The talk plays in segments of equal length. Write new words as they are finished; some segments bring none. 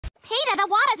Peter, the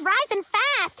water's rising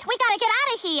fast. We gotta get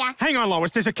out of here. Hang on,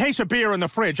 Lois. There's a case of beer in the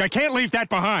fridge. I can't leave that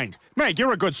behind. Meg,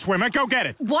 you're a good swimmer. Go get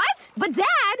it. What? But Dad!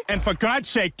 And for God's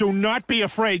sake, do not be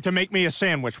afraid to make me a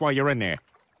sandwich while you're in there.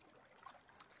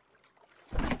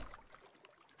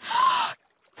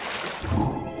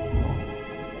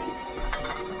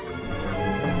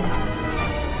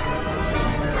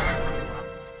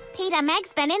 Peter,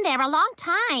 Meg's been in there a long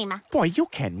time. Boy, you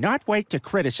cannot wait to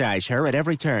criticize her at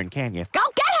every turn, can you? Go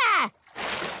get her!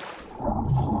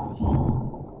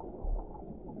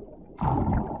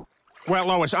 Well,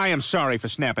 Lois, I am sorry for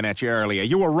snapping at you earlier.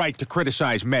 You were right to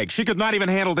criticize Meg. She could not even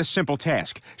handle this simple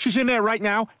task. She's in there right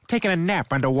now, taking a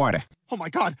nap underwater. Oh, my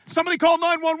God. Somebody call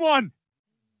 911!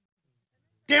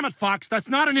 Damn it, Fox. That's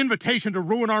not an invitation to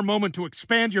ruin our moment to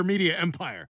expand your media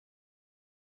empire.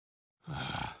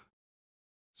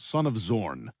 Son of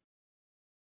Zorn.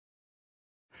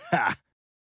 Ha!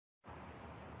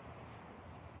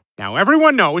 Now,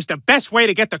 everyone knows the best way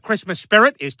to get the Christmas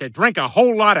spirit is to drink a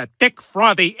whole lot of thick,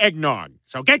 frothy eggnog.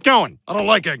 So get going. I don't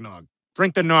like eggnog.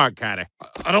 Drink the nog, Carter.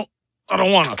 I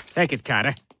don't want to. Take it,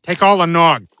 Carter. Take all the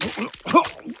nog.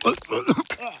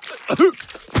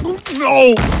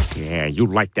 No! Yeah, you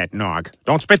like that nog.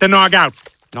 Don't spit the nog out.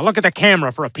 Now look at the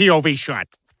camera for a POV shot.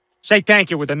 Say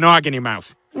thank you with the nog in your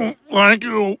mouth. Thank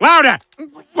you. Louder!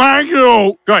 Thank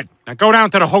you. Good. Now go down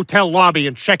to the hotel lobby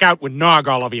and check out with nog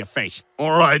all over your face.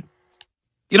 All right.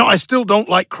 You know, I still don't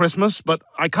like Christmas, but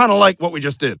I kind of like what we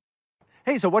just did.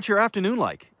 Hey, so what's your afternoon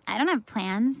like? I don't have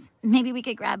plans. Maybe we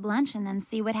could grab lunch and then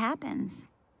see what happens.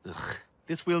 Ugh,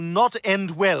 this will not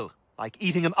end well, like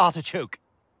eating an artichoke.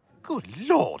 Good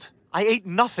Lord, I ate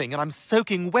nothing and I'm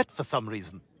soaking wet for some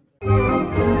reason.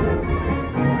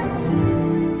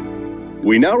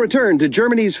 We now return to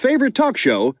Germany's favorite talk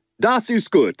show, Das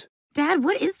ist gut. Dad,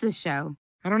 what is this show?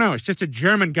 I don't know. It's just a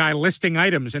German guy listing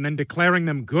items and then declaring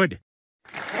them good.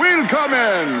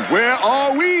 Willkommen! Where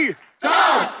are we?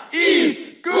 Das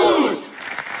ist gut!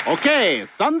 Okay,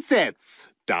 sunsets.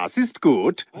 Das ist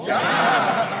gut.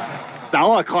 Ja!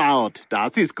 Sauerkraut.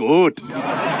 Das ist gut.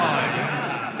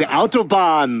 Ja. The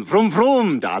Autobahn. Vroom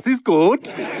vroom. Das ist gut.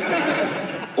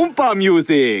 Umpa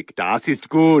music. Das ist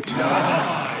gut.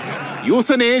 Ja.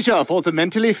 Euthanasia for the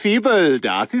mentally feeble.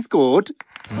 Das ist gut.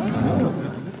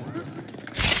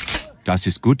 Das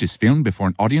ist gut is filmed before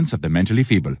an audience of the mentally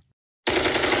feeble.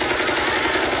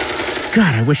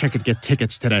 God, I wish I could get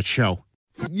tickets to that show.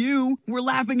 We're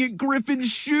laughing at Griffin's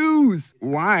shoes.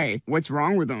 Why? What's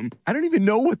wrong with them? I don't even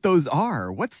know what those are.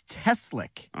 What's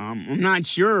Teslic? I'm not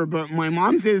sure, but my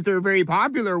mom says they're very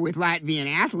popular with Latvian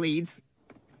athletes.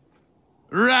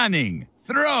 Running,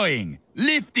 throwing,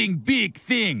 lifting big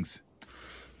things.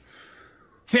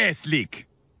 Teslic.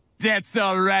 That's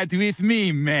all right with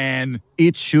me, man.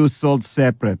 Each shoe sold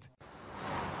separate.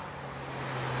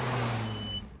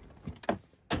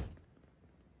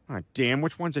 Oh, damn,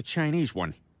 which one's a Chinese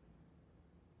one?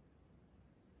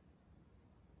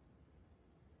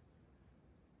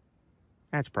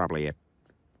 That's probably it.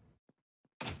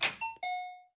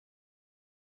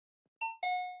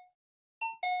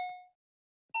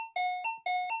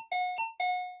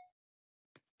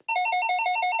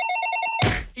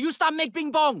 You stop make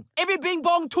bing bong. Every bing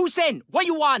bong 2 cents. What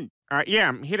you want? Yeah,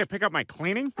 I'm here to pick up my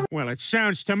cleaning. Well, it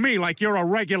sounds to me like you're a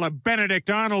regular Benedict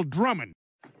Arnold Drummond.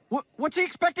 What's he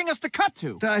expecting us to cut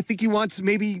to? I think he wants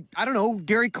maybe, I don't know,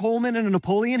 Gary Coleman and a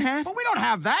Napoleon hat? But we don't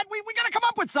have that. We gotta come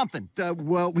up with something.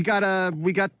 Well, we got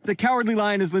the Cowardly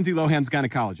Lion as Lindsay Lohan's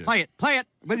gynecologist. Play it.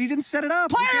 But he didn't set it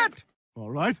up. Play it!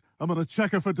 All right, I'm gonna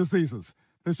check her for diseases.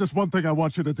 There's just one thing I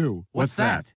want you to do. What's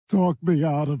that? Talk me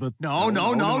out of it. No.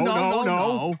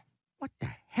 What the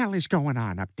hell is going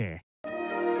on up there?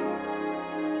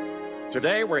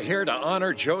 Today, we're here to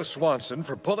honor Joe Swanson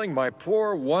for pulling my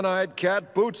poor one-eyed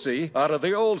cat Bootsy out of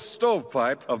the old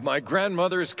stovepipe of my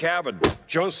grandmother's cabin.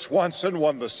 Joe Swanson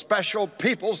won the Special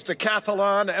People's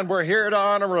Decathlon, and we're here to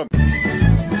honor him.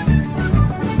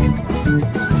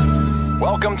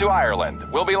 Welcome to Ireland.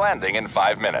 We'll be landing in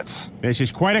 5 minutes. This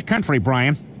is quite a country,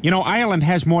 Brian. You know, Ireland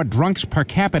has more drunks per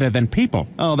capita than people.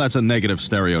 Oh, that's a negative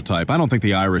stereotype. I don't think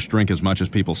the Irish drink as much as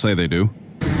people say they do.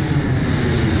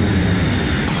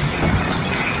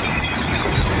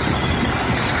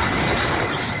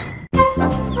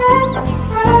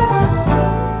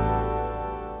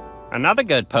 Another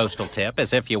good postal tip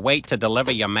is if you wait to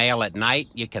deliver your mail at night,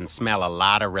 you can smell a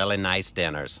lot of really nice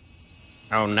dinners.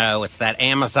 Oh no, it's that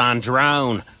Amazon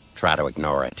drone. Try to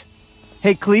ignore it.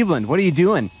 Hey, Cleveland, what are you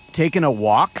doing? Taking a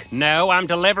walk? No, I'm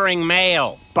delivering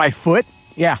mail. By foot?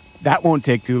 Yeah, that won't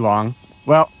take too long.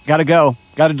 Well, gotta go.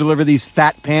 Gotta deliver these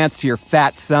fat pants to your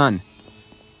fat son.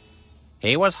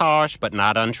 He was harsh, but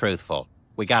not untruthful.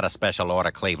 We got a special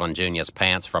order Cleveland Junior's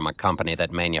pants from a company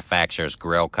that manufactures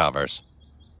grill covers.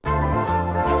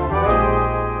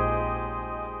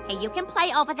 Hey, you can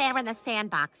play over there in the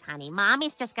sandbox, honey.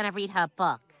 Mommy's just gonna read her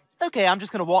book. Okay, I'm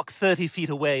just gonna walk 30 feet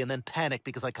away and then panic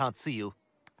because I can't see you.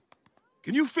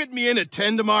 Can you fit me in at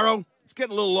 10 tomorrow? It's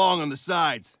getting a little long on the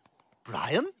sides.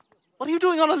 Brian? What are you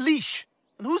doing on a leash?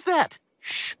 And who's that?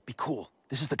 Shh, be cool.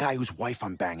 This is the guy whose wife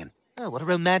I'm banging. Oh, what a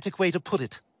romantic way to put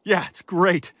it. Yeah, it's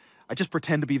great. I just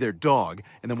pretend to be their dog,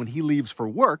 and then when he leaves for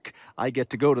work, I get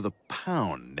to go to the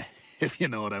pound, if you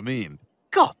know what I mean.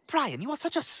 God, Brian, you are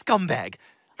such a scumbag.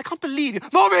 I can't believe you.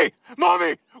 Mommy!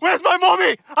 Mommy! Where's my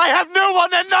mommy? I have no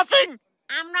one and nothing!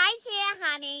 I'm right here,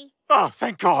 honey. Oh,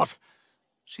 thank God.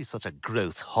 She's such a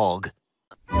gross hog.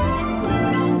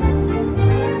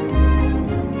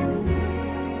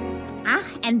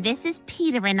 And this is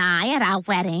Peter and I at our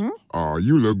wedding. Oh,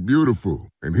 you look beautiful.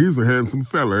 And he's a handsome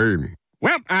fella, ain't he?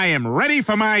 Well, I am ready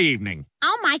for my evening.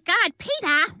 Oh, my God,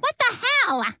 Peter, what the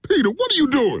hell? Peter, what are you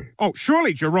doing? Oh,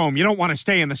 surely, Jerome, you don't want to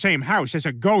stay in the same house as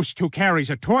a ghost who carries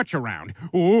a torch around.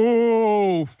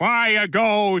 Oh, fire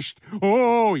ghost.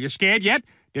 Oh, you scared yet?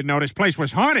 Didn't know this place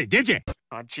was haunted, did you?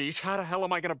 Oh, geez, how the hell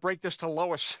am I going to break this to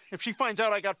Lois? If she finds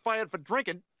out I got fired for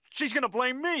drinking, she's going to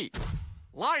blame me.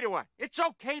 Lie to her. It's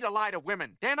okay to lie to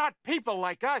women. They're not people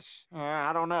like us.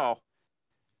 I don't know.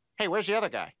 Hey, where's the other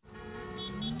guy?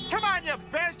 Come on, you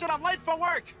bastard! I'm late for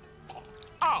work!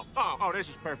 Oh, this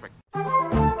is perfect.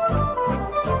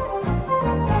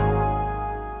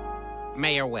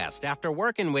 Mayor West, after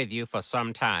working with you for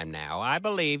some time now, I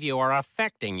believe you are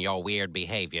affecting your weird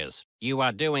behaviors. You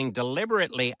are doing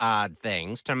deliberately odd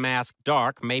things to mask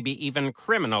dark, maybe even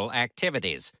criminal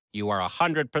activities. You are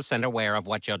 100% aware of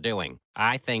what you're doing.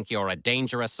 I think you're a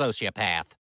dangerous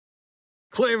sociopath.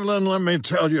 Cleveland, let me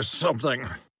tell you something.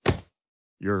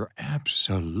 You're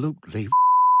absolutely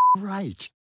right.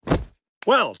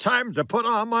 Well, time to put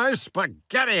on my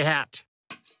spaghetti hat.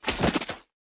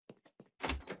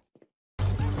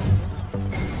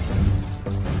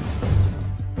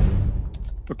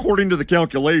 According to the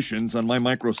calculations on my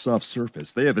Microsoft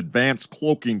Surface, they have advanced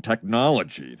cloaking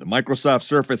technology. The Microsoft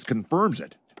Surface confirms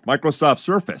it. Microsoft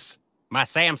Surface. My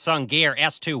Samsung Gear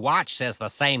S2 watch says the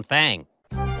same thing.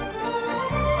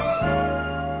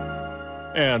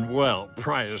 And, well,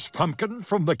 Prize Pumpkin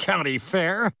from the county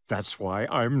fair. That's why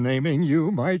I'm naming you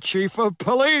my chief of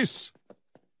police.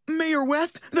 Mayor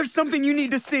West, there's something you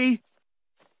need to see.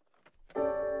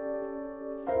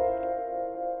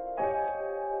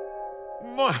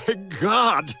 My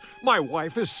God, my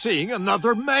wife is seeing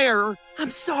another mayor. I'm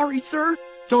sorry, sir.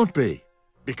 Don't be,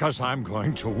 because I'm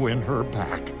going to win her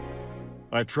back.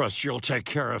 I trust you'll take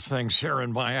care of things here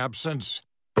in my absence.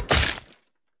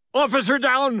 Officer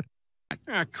down!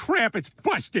 Ah, crap, it's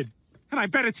busted. And I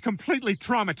bet it's completely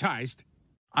traumatized.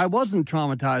 I wasn't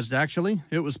traumatized, actually.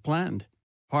 It was planned.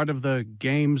 Part of the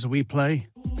games we play.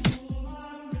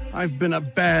 I've been a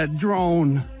bad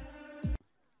drone.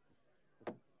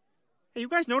 Hey, you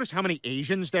guys notice how many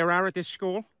Asians there are at this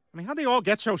school? I mean, how'd they all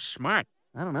get so smart?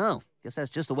 I don't know. Guess that's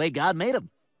just the way God made them.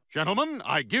 Gentlemen,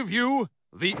 I give you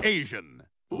the Asian.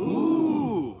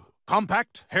 Ooh!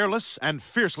 Compact, hairless, and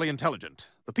fiercely intelligent.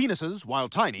 The penises, while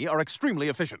tiny, are extremely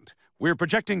efficient. We're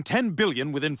projecting 10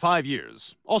 billion within 5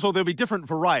 years. Also, there'll be different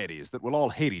varieties that will all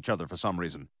hate each other for some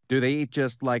reason. Do they eat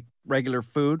just like regular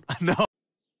food? No.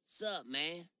 Sup,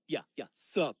 man? Yeah,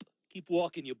 sup. Keep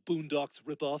walking, you boondocks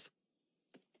ripoff.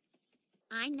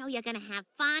 I know you're gonna have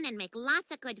fun and make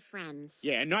lots of good friends.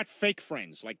 Yeah, not fake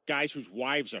friends, like guys whose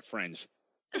wives are friends.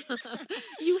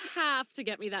 You have to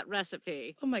get me that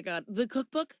recipe. Oh my God, the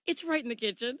cookbook? It's right in the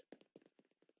kitchen.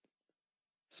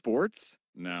 Sports?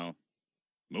 No.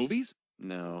 Movies?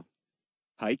 No.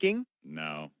 Hiking?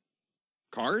 No.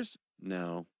 Cars?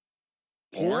 No.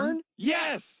 Porn?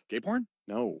 Yes! Gay porn?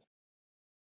 No.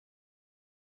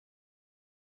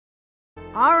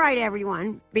 All right,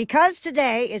 everyone. Because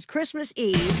today is Christmas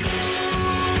Eve,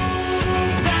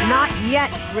 not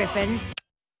yet, Griffin,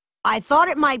 I thought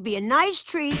it might be a nice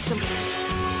treat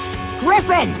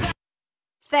Griffin!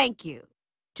 Thank you.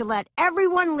 To let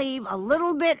everyone leave a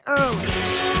little bit early.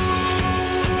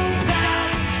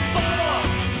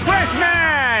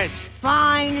 Christmas!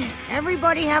 Fine.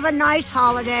 Everybody have a nice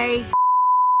holiday.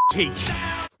 Teach.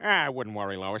 I wouldn't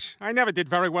worry, Lois. I never did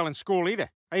very well in school either.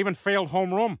 I even failed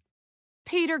homeroom.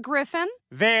 Peter Griffin?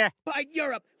 There. By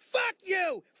Europe. Fuck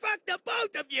you! Fuck the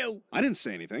both of you! I didn't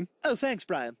say anything. Oh, thanks,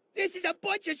 Brian. This is a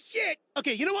bunch of shit!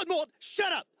 Okay, you know what, Mort?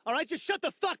 Shut up! All right, just shut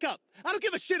the fuck up. I don't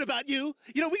give a shit about you.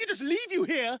 You know, we can just leave you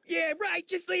here. Yeah, right.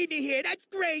 Just leave me here. That's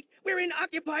great. We're in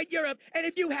occupied Europe, and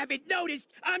if you haven't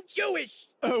noticed, I'm Jewish.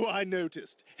 Oh, I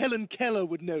noticed. Helen Keller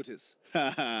would notice.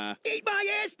 Ha ha. Eat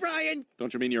my ass, Brian.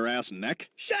 Don't you mean your ass and neck?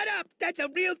 Shut up. That's a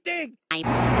real thing.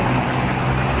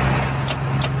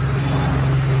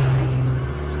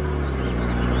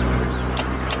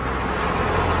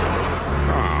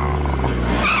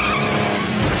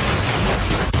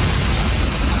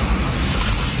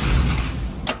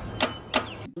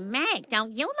 Meg,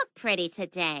 don't you look pretty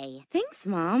today? Thanks,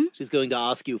 Mom. She's going to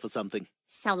ask you for something.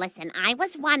 So listen, I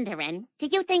was wondering, do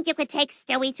you think you could take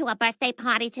Stewie to a birthday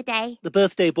party today? The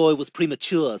birthday boy was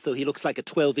premature, so he looks like a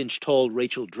 12-inch tall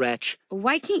Rachel Dratch.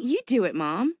 Why can't you do it,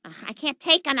 Mom? I can't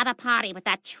take another party with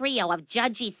that trio of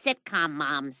judgy sitcom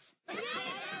moms.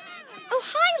 Oh,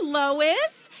 hi,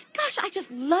 Lois. Gosh, I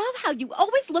just love how you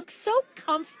always look so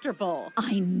comfortable.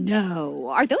 I know.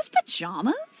 Are those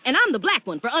pajamas? And I'm the black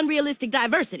one for unrealistic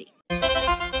diversity.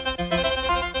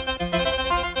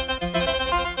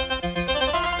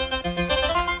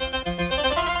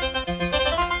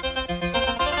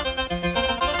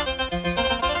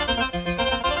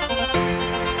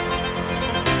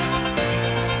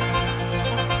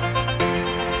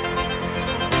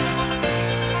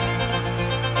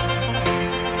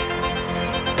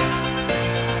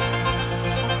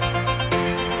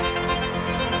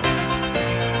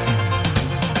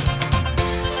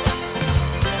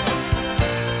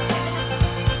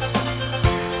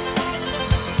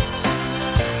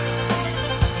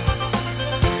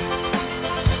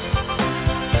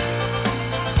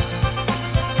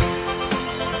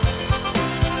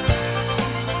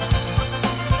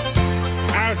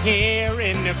 Here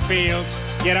in the fields.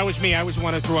 Yeah, that was me. I was the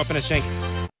one who threw up in a sink.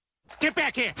 Get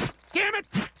back here! Damn it!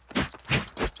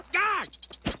 God!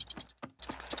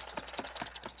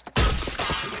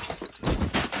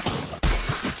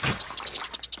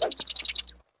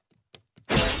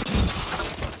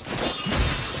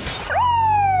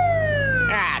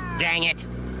 Ah, dang it.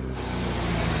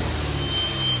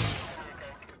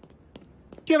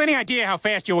 Do you have any idea how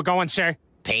fast you were going, sir?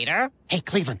 Peter? Hey,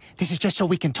 Cleveland, this is just so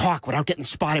we can talk without getting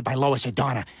spotted by Lois or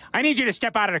Donna. I need you to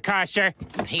step out of the car, sir.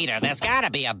 Peter, there's gotta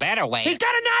be a better way. He's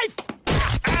got a knife!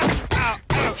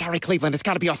 Sorry, Cleveland, it's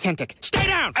gotta be authentic. Stay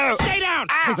down! Stay down!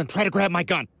 Cleveland, try to grab my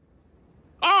gun.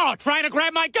 Oh, trying to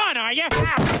grab my gun, are you?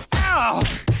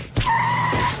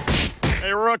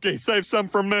 Hey, rookie, save some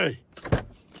for me.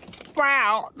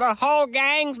 Wow, the whole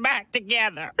gang's back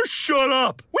together. Shut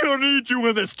up! We don't need you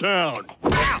in this town.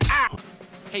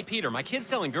 Hey, Peter, my kid's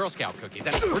selling Girl Scout cookies,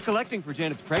 and we're collecting for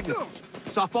Janet's pregnancy.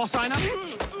 Softball sign-up?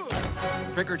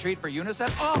 Trick or treat for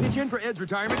UNICEF? Oh, pitch in for Ed's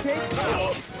retirement cake?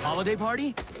 Holiday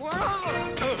party?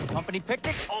 Company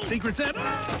picnic? Secret Santa?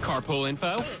 Carpool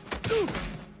info?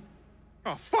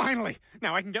 Oh, finally!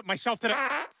 Now I can get myself to the...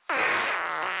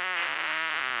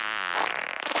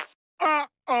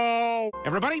 Uh-oh!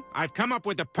 Everybody, I've come up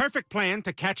with the perfect plan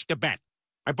to catch the bet.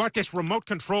 I bought this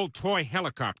remote-controlled toy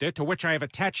helicopter to which I have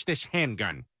attached this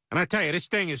handgun. And I tell you, this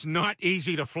thing is not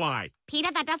easy to fly. Peter,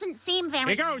 that doesn't seem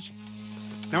very... Here goes.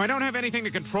 Now, I don't have anything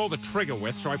to control the trigger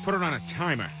with, so I put it on a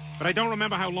timer. But I don't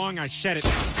remember how long I set it.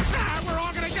 We're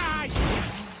all gonna die!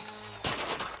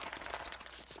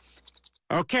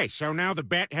 Okay, so now the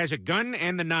bat has a gun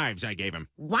and the knives I gave him.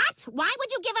 What? Why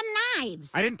would you give him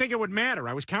knives? I didn't think it would matter.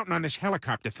 I was counting on this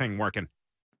helicopter thing working.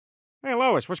 Hey,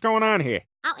 Lois, what's going on here?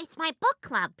 Oh, it's my book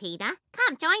club, Peter.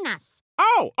 Come, join us.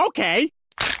 Oh, okay.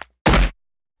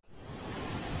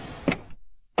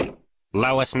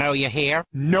 Lois know you're here?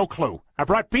 No clue. I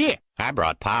brought beer. I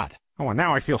brought pot. Oh, and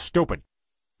now I feel stupid.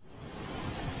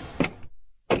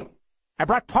 I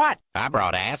brought pot. I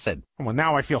brought acid. Oh, well,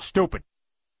 now I feel stupid.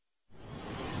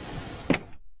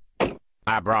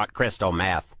 I brought crystal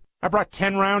meth. I brought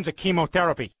 10 rounds of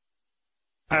chemotherapy.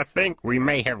 I think we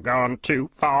may have gone too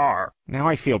far. Now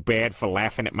I feel bad for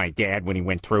laughing at my dad when he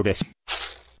went through this.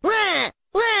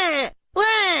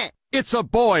 It's a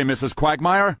boy, Mrs.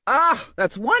 Quagmire. Ah,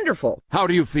 that's wonderful. How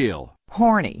do you feel?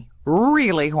 Horny.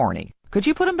 Really horny. Could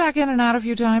you put him back in and out a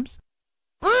few times?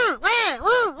 I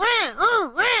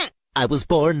was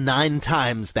born 9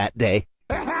 times that day.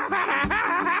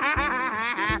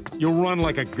 You run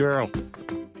like a girl.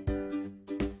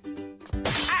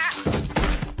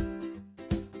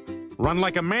 Run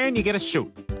like a man, you get a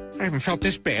suit. I haven't felt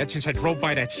this bad since I drove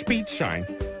by that speed sign.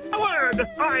 Howard,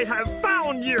 I have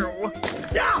found you!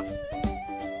 Yeah!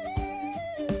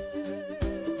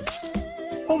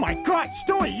 Oh my God,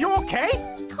 Stewie, you okay?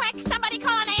 Quick, somebody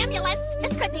call an ambulance.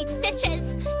 This could need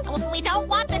stitches. We don't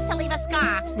want this to leave a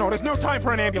scar. No, there's no time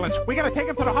for an ambulance. We gotta take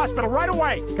him to the hospital right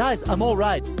away. Guys, I'm all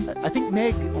right. I think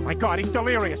Meg... Oh my God, he's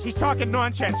delirious. He's talking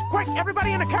nonsense. Quick,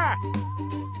 everybody in the car.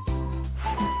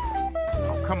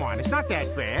 Oh, come on, it's not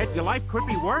that bad. Your life could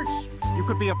be worse. You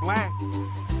could be a black...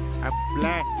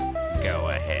 Go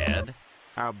ahead.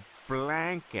 A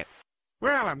blanket.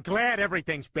 Well, I'm glad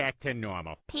everything's back to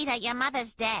normal. Peter, your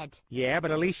mother's dead. Yeah, but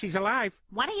at least she's alive.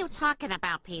 What are you talking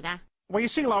about, Peter? Well, you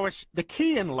see, Lois, the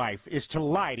key in life is to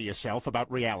lie to yourself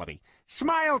about reality.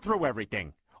 Smile through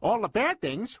everything. All the bad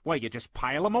things, well, you just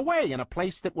pile them away in a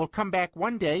place that will come back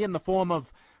one day in the form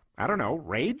of, I don't know,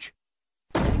 rage?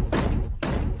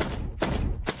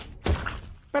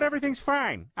 But everything's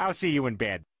fine. I'll see you in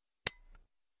bed.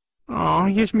 Oh,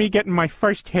 here's me getting my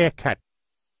first haircut.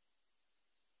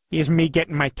 Here's me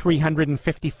getting my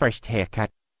 351st haircut.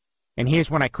 And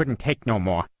here's when I couldn't take no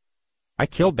more. I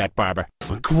killed that barber.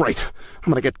 Great.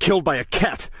 I'm gonna get killed by a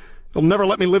cat. They'll never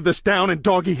let me live this down in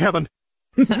doggy heaven.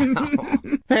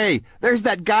 Hey, there's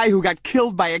that guy who got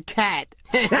killed by a cat.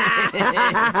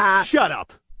 Shut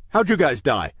up. How'd you guys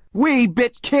die? We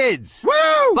bit kids.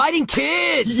 Woo! Biting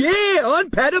kids! Yeah,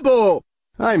 unpettable!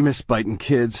 I miss biting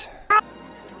kids.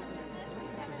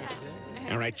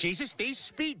 All right, Jesus, these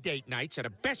speed date nights are the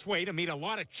best way to meet a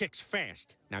lot of chicks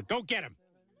fast. Now go get them.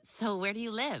 So where do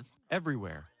you live?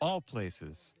 Everywhere. All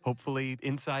places. Hopefully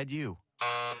inside you.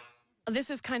 This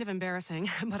is kind of embarrassing,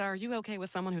 but are you okay with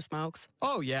someone who smokes?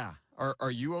 Oh, yeah.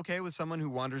 Are you okay with someone who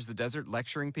wanders the desert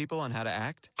lecturing people on how to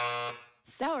act?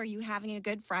 So are you having a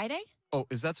good Friday? Oh,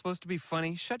 is that supposed to be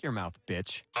funny? Shut your mouth,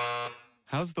 bitch.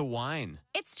 How's the wine?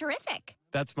 It's terrific.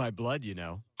 That's my blood, you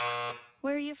know.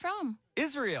 Where are you from?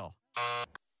 Israel.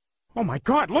 Oh my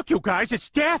God, look, you guys, it's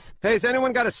death! Hey, has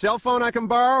anyone got a cell phone I can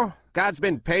borrow? God's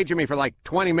been paging me for like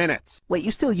 20 minutes. Wait,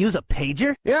 you still use a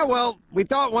pager? Yeah, well, we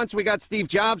thought once we got Steve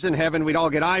Jobs in heaven we'd all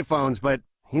get iPhones, but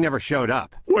he never showed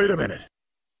up. Wait a minute.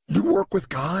 You work with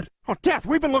God? Oh, Death,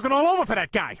 we've been looking all over for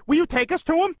that guy. Will you take us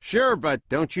to him? Sure, but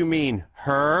don't you mean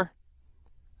her?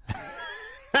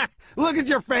 Look at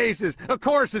your faces. Of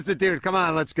course it's the dude. Come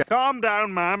on, let's go. Calm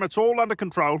down, ma'am. It's all under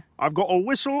control. I've got a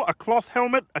whistle, a cloth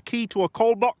helmet, a key to a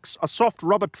coal box, a soft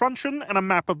rubber truncheon, and a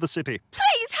map of the city.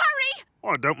 Please, hurry!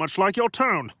 I don't much like your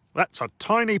tone. That's a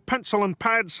tiny pencil and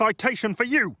pad citation for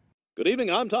you. Good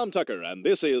evening, I'm Tom Tucker, and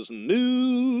this is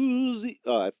News...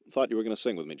 I thought you were going to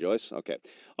sing with me, Joyce. Okay.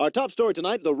 Our top story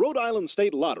tonight, the Rhode Island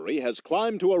State Lottery has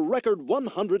climbed to a record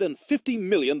 $150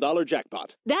 million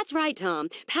jackpot. That's right, Tom.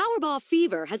 Powerball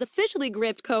fever has officially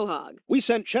gripped Quahog. We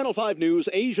sent Channel 5 News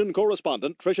Asian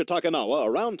correspondent Tricia Takanawa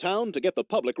around town to get the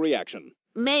public reaction.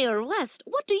 Mayor West,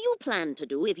 what do you plan to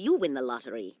do if you win the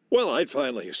lottery? Well, I'd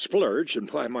finally splurge and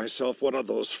buy myself one of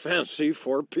those fancy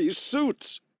four-piece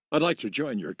suits. I'd like to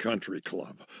join your country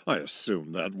club. I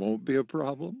assume that won't be a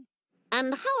problem.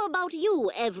 And how about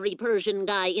you, every Persian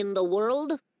guy in the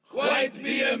world? White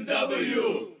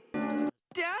BMW!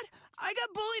 Dad, I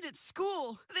got bullied at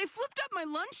school. They flipped up my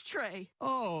lunch tray.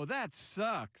 Oh, that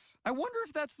sucks. I wonder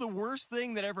if that's the worst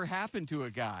thing that ever happened to a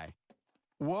guy.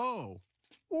 Whoa.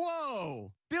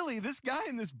 Whoa! Billy, this guy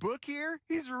in this book here,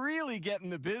 he's really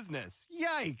getting the business.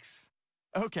 Yikes!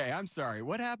 Okay, I'm sorry.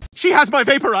 What happened? She has my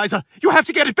vaporizer. You have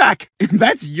to get it back.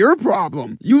 That's your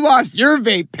problem. You lost your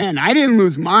vape pen. I didn't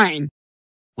lose mine.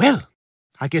 Well,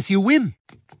 I guess you win.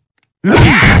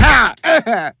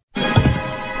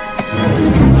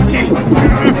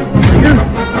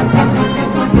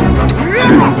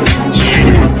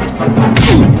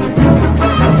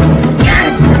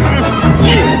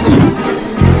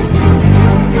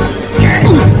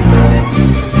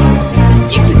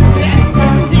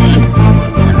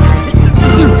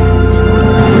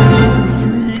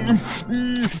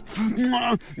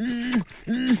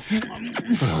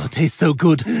 Oh, it tastes so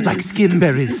good, like skin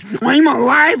berries. I'm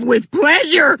alive with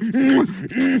pleasure.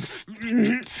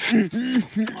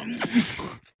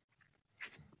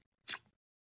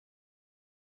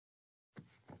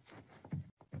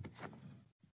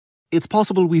 It's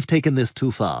possible we've taken this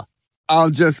too far.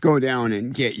 I'll just go down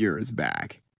and get yours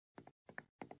back.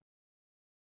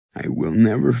 I will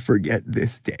never forget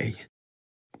this day.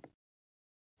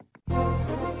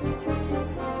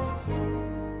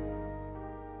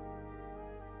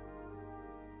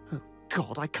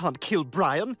 God, I can't kill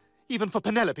Brian, even for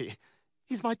Penelope.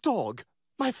 He's my dog,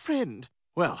 my friend.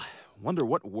 Well, wonder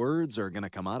what words are gonna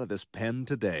come out of this pen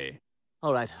today.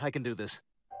 All right, I can do this.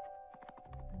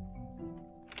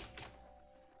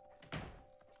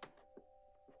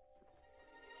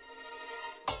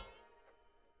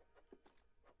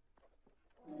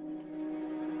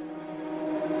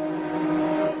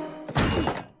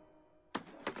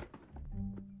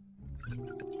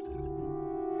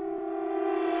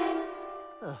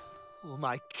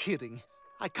 kidding.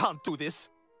 I can't do this.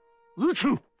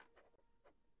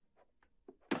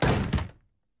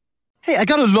 Hey, I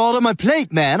got a lot on my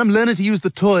plate, man. I'm learning to use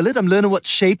the toilet. I'm learning what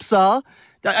shapes are.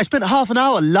 I spent half an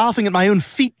hour laughing at my own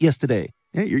feet yesterday.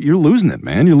 Yeah, you're losing it,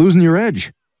 man. You're losing your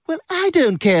edge. Well, I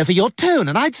don't care for your tone,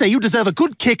 and I'd say you deserve a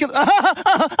good kick. Look,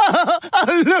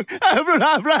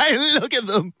 Brian, look at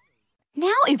them.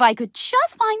 Now if I could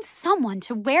just find someone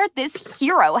to wear this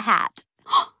hero hat.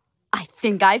 I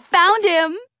think I found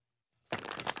him.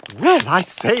 Well, I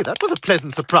say, that was a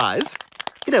pleasant surprise.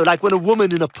 You know, like when a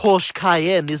woman in a Porsche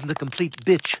Cayenne isn't a complete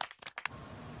bitch.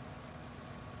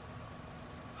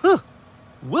 Huh.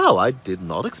 Wow, I did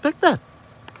not expect that.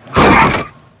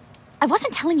 I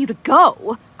wasn't telling you to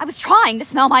go. I was trying to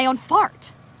smell my own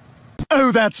fart.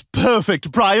 Oh, that's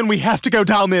perfect, Brian. We have to go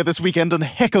down there this weekend and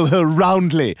heckle her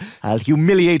roundly. I'll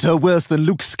humiliate her worse than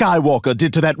Luke Skywalker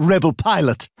did to that rebel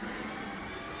pilot.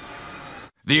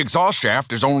 The exhaust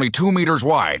shaft is only 2 meters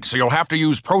wide, so you'll have to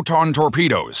use proton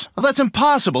torpedoes. Well, that's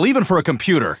impossible, even for a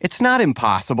computer. It's not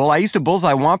impossible. I used to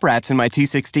bullseye womp rats in my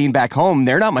T-16 back home.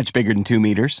 They're not much bigger than 2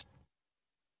 meters.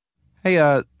 Hey,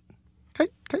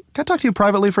 can I talk to you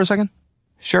privately for a second?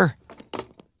 Sure.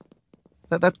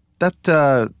 That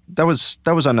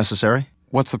was unnecessary.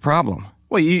 What's the problem?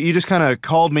 Well, you just kind of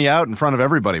called me out in front of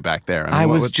everybody back there. I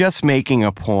was just making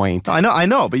a point. I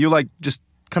know, but you just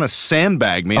kind of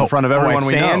sandbagged me in front of everyone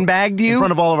we know. I sandbagged you? In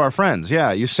front of all of our friends,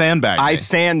 yeah. You sandbagged me. I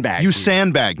sandbagged you.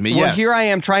 sandbagged me, yes. Well, here I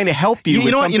am trying to help you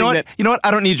with something that... You know what?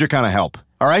 I don't need your kind of help,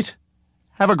 all right?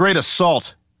 Have a great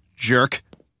assault, jerk.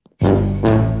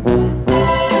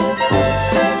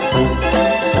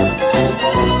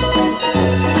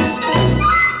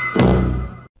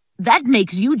 That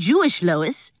makes you Jewish,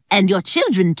 Lois. And your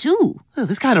children, too. Oh,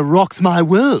 this kind of rocks my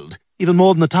world. Even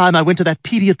more than the time I went to that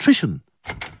pediatrician.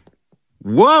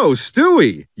 Whoa,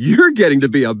 Stewie, you're getting to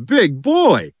be a big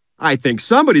boy. I think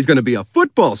somebody's going to be a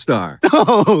football star.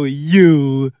 Oh,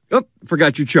 you. Oh,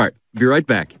 forgot your chart. Be right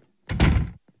back.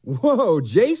 Whoa,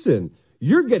 Jason,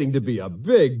 you're getting to be a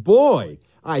big boy.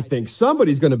 I think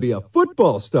somebody's going to be a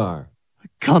football star. I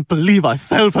can't believe I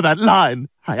fell for that line.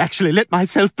 I actually let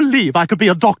myself believe I could be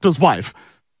a doctor's wife.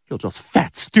 You're just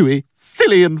fat, Stewie.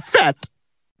 Silly and fat.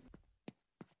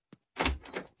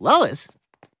 Lois?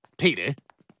 Peter?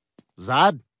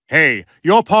 Zod? Hey,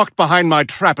 you're parked behind my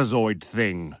trapezoid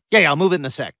thing. Yeah, I'll move it in a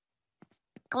sec.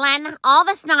 Glenn, all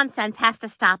this nonsense has to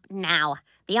stop now.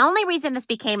 The only reason this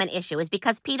became an issue is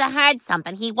because Peter heard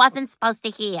something he wasn't supposed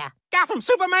to hear. Guy from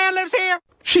Superman lives here?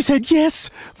 She said yes.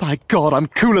 My God, I'm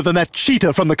cooler than that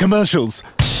cheetah from the commercials.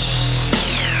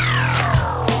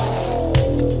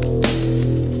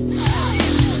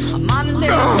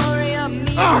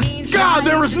 Oh, God,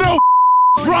 there is no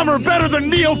drummer better than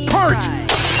Neil Peart!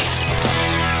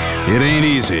 It ain't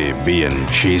easy being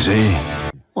cheesy.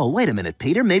 Well, wait a minute,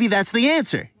 Peter. Maybe that's the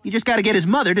answer. You just gotta get his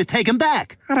mother to take him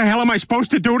back. How the hell am I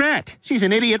supposed to do that? She's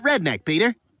an idiot redneck,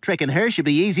 Peter. Tricking her should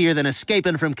be easier than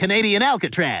escaping from Canadian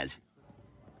Alcatraz.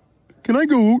 Can I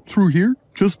go out through here?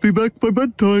 Just be back by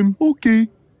bedtime. Okay.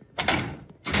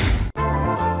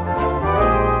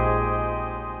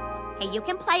 Hey, you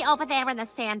can play over there in the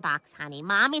sandbox, honey.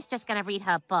 Mommy's just gonna read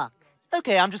her book.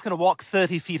 Okay, I'm just gonna walk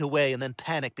 30 feet away and then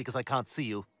panic because I can't see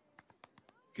you.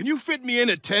 Can you fit me in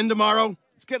at 10 tomorrow?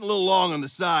 It's getting a little long on the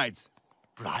sides.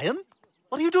 Brian?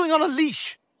 What are you doing on a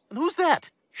leash? And who's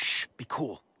that? Shh, be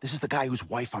cool. This is the guy whose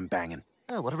wife I'm banging.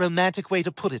 Oh, what a romantic way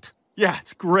to put it. Yeah,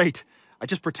 it's great. I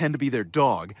just pretend to be their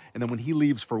dog, and then when he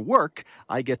leaves for work,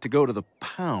 I get to go to the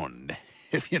pound,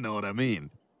 if you know what I mean.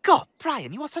 God,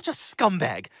 Brian, you are such a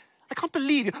scumbag. I can't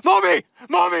believe you. Mommy!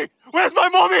 Mommy! Where's my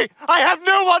mommy? I have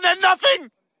no one and nothing!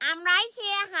 I'm right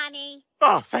here, honey.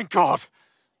 Oh, thank God.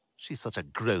 She's such a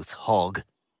gross hog.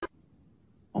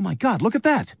 Oh my God, look at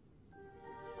that.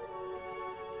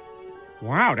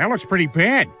 Wow, that looks pretty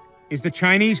bad. Is the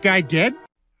Chinese guy dead?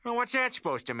 Well, what's that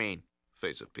supposed to mean?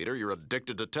 Face it, Peter, you're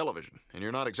addicted to television. And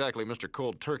you're not exactly Mr.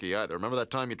 Cold Turkey either. Remember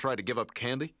that time you tried to give up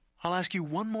candy? I'll ask you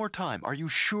one more time. Are you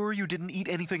sure you didn't eat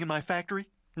anything in my factory?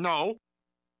 No.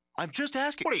 I'm just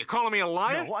asking. What, are you calling me a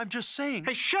liar? No, I'm just saying.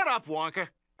 Hey, shut up, Wonka.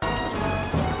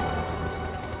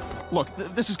 Look,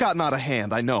 this has gotten out of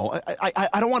hand, I know.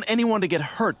 I don't want anyone to get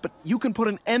hurt, but you can put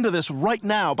an end to this right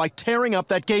now by tearing up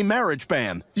that gay marriage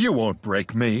ban. You won't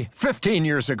break me. 15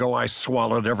 years ago, I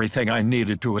swallowed everything I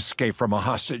needed to escape from a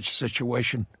hostage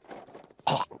situation.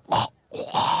 A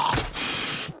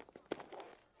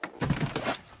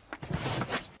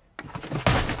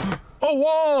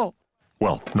wall!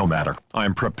 Well, no matter.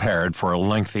 I'm prepared for a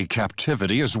lengthy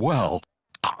captivity as well.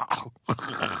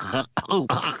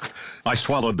 I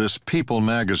swallowed this People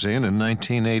magazine in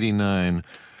 1989.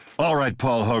 All right,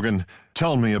 Paul Hogan,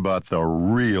 Tell me about the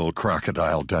real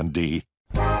Crocodile Dundee.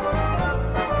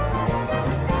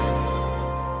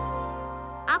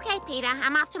 Okay, Peter,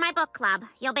 I'm off to my book club.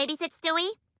 You'll babysit Stewie?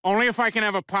 Only if I can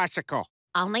have a popsicle.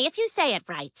 Only if you say it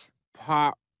right.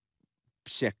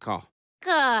 Popsicle.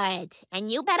 Good.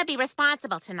 And you better be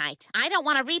responsible tonight. I don't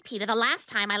want a repeat of the last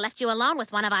time I left you alone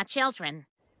with one of our children.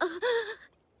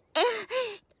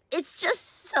 It's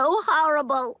just so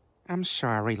horrible. I'm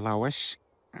sorry, Lois.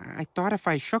 I thought if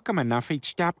I shook him enough, he'd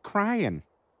stop crying.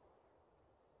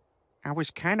 I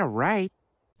was kind of right.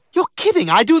 You're kidding,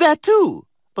 I do that too.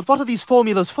 But what are these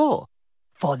formulas for?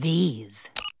 For these.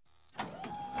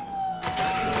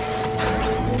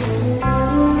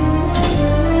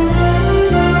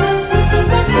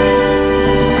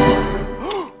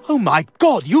 Oh my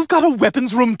God, you've got a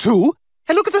weapons room too?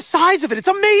 And look at the size of it, it's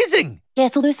amazing!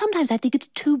 Yes, although sometimes I think it's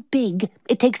too big.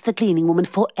 It takes the cleaning woman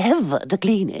forever to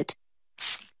clean it.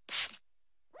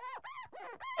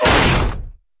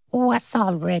 What's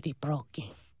already broken?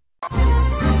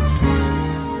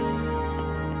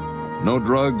 No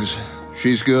drugs.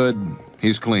 She's good.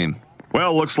 He's clean.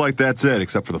 Well, looks like that's it,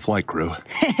 except for the flight crew.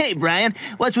 Hey, Brian,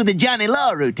 what's with the Johnny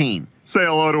Law routine? Say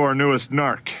hello to our newest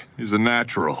narc. He's a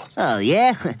natural. Oh,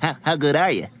 yeah? How good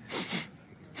are you?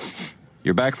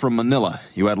 You're back from Manila.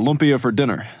 You had lumpia for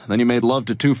dinner. Then you made love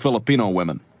to 2 Filipino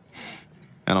women.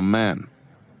 And a man.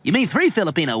 You mean 3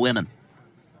 Filipino women?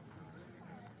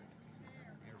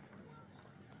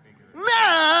 No!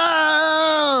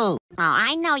 Oh,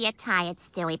 I know you're tired,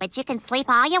 Stewie, but you can sleep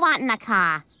all you want in the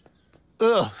car.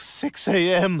 Ugh, 6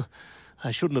 a.m.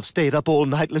 I shouldn't have stayed up all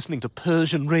night listening to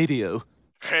Persian radio.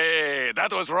 Hey,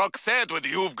 that was Roxette with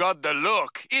You've Got the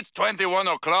Look. It's 21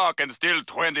 o'clock and still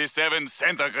 27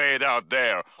 centigrade out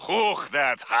there. Whew,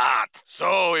 that's hot.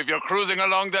 So, if you're cruising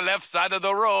along the left side of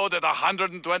the road at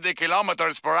 120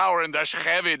 kilometers per hour in the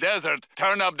Chevy Desert,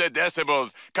 turn up the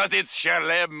decibels, cause it's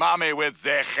Shalem Mami with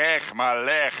Zechech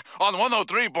Malech on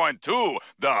 103.2,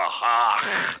 The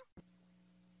Hach.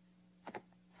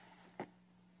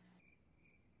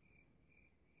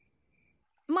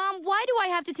 Mom, why do I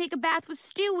have to take a bath with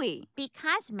Stewie?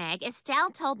 Because, Meg,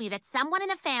 Estelle told me that someone in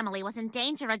the family was in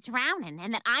danger of drowning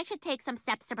and that I should take some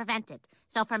steps to prevent it.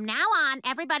 So from now on,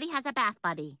 everybody has a bath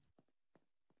buddy.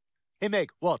 Hey,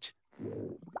 Meg, watch.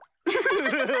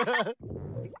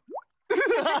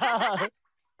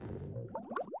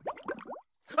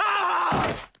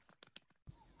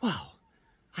 Wow,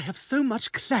 I have so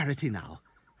much clarity now.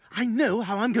 I know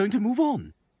how I'm going to move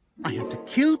on. I have to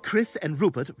kill Chris and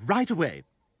Rupert right away.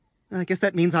 I guess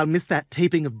that means I'll miss that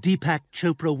taping of Deepak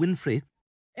Chopra Winfrey.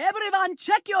 Everyone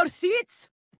check your seats.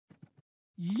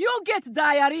 You get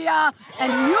diarrhea,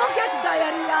 and you get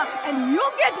diarrhea, and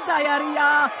you get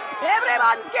diarrhea.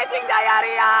 Everyone's getting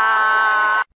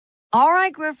diarrhea. All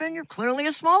right, Griffin, you're clearly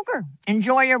a smoker.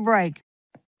 Enjoy your break.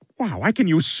 Wow, I can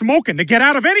use smoking to get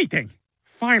out of anything.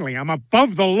 Finally, I'm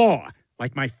above the law,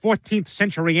 like my 14th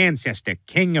century ancestor,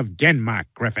 King of Denmark,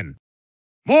 Griffin.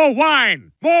 More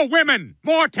wine, more women,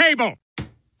 more table.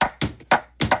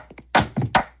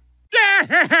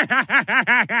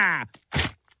 Yeah!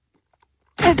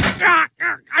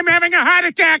 I'm having a heart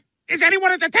attack. Is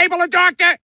anyone at the table a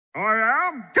doctor? I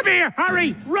am. Come here,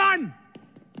 hurry, run!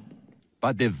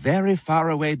 But the very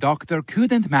faraway doctor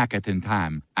couldn't make it in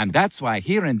time. And that's why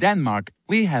here in Denmark,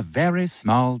 we have very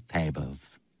small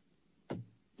tables.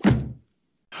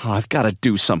 Oh, I've got to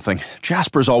do something.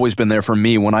 Jasper's always been there for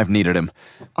me when I've needed him.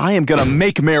 I am gonna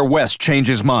make Mayor West change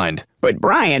his mind. But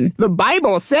Brian, the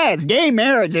Bible says gay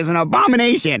marriage is an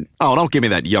abomination. Oh, don't give me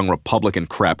that young Republican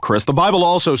crap, Chris. The Bible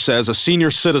also says a senior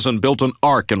citizen built an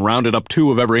ark and rounded up 2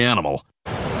 of every animal.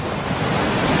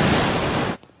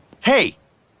 Hey!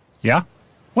 Yeah?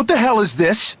 What the hell is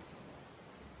this?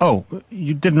 Oh,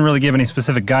 you didn't really give any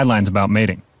specific guidelines about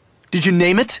mating. Did you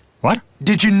name it? What?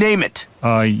 Did you name it?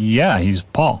 Yeah, he's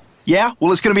Paul. Yeah?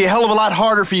 Well, it's gonna be a hell of a lot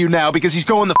harder for you now because he's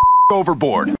going the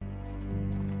overboard.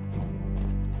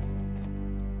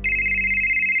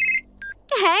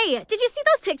 Hey, did you see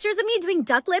those pictures of me doing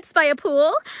duck lips by a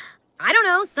pool? I don't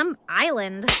know, some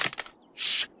island.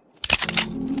 Shh.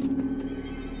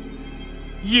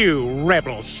 You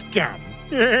rebel scum.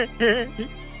 Yeah,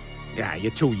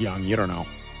 you're too young, you don't know.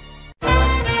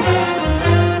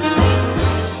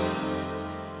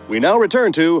 We now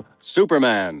return to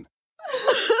Superman.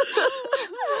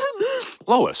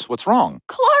 Lois, what's wrong?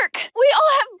 Clark, we all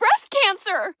have breast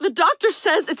cancer. The doctor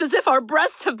says it's as if our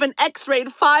breasts have been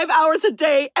x-rayed 5 hours a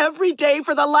day, every day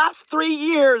for the last 3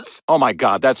 years. Oh my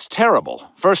God, that's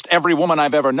terrible. First every woman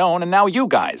I've ever known, and now you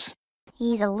guys.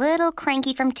 He's a little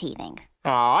cranky from teething.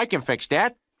 Oh, I can fix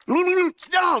that.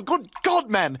 Oh, good God,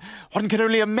 man! One can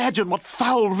only imagine what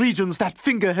foul regions that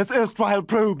finger has erstwhile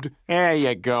probed. There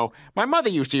you go. My mother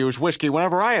used to use whiskey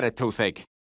whenever I had a toothache.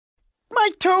 My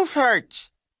tooth hurts.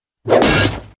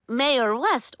 Mayor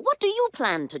West, what do you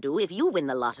plan to do if you win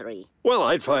the lottery? Well,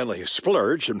 I'd finally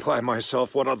splurge and buy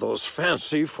myself one of those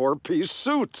fancy four-piece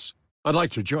suits. I'd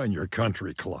like to join your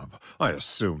country club. I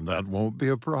assume that won't be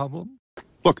a problem.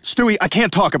 Look, Stewie, I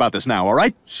can't talk about this now, all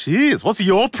right? Jeez, what's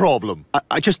your problem?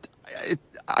 I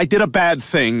did a bad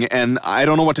thing, and I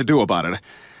don't know what to do about it.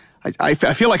 I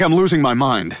feel like I'm losing my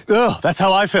mind. Ugh, that's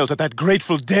how I felt at that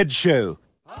Grateful Dead show.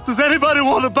 Does anybody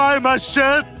want to buy my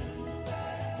shirt?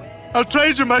 I'll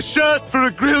trade you my shirt for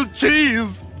a grilled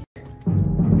cheese.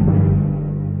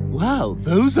 Wow,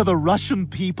 those are the Russian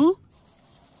people?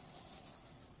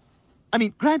 I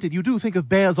mean, granted, you do think of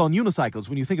bears on unicycles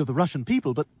when you think of the Russian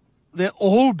people, but they're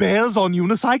all bears on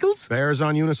unicycles? Bears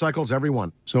on unicycles,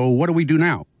 everyone. So what do we do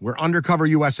now? We're undercover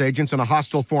U.S. agents in a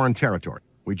hostile foreign territory.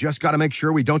 We just got to make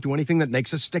sure we don't do anything that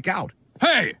makes us stick out.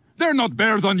 Hey, they're not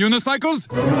bears on unicycles.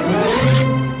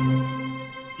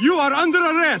 You are under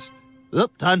arrest! Oh,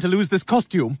 time to lose this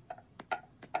costume.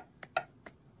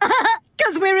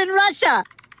 Because we're in Russia.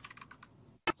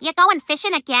 You going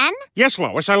fishing again? Yes,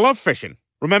 Lois, I love fishing.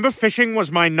 Remember fishing was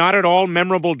my not-at-all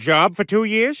memorable job for 2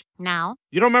 years? No.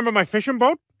 You don't remember my fishing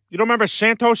boat? You don't remember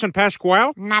Santos and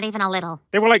Pascual? Not even a little.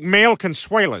 They were like male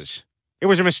consuelas. It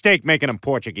was a mistake making them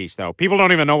Portuguese, though. People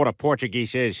don't even know what a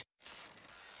Portuguese is.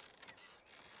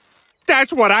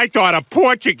 That's what I thought a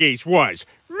Portuguese was.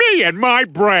 Me and my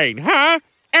brain, huh?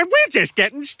 And we're just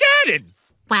getting started.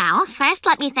 Well, first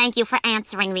let me thank you for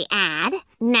answering the ad.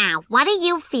 Now, what do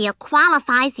you feel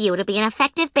qualifies you to be an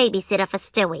effective babysitter for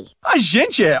Stewie? A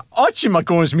gente é ótima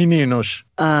com os meninos.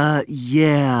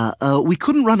 We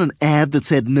couldn't run an ad that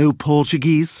said no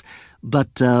Portuguese,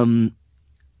 but, no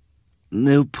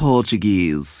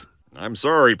Portuguese. I'm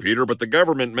sorry, Peter, but the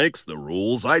government makes the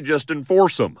rules. I just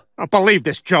enforce them. I don't believe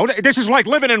this, Joe. This is like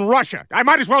living in Russia. I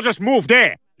might as well just move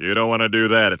there. You don't want to do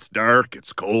that. It's dark,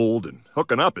 it's cold, and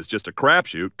hooking up is just a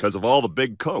crapshoot because of all the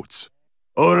big coats.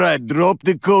 All right, drop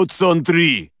the coats on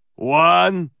 3.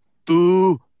 1,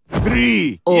 2,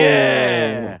 3. Oh.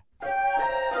 Yeah!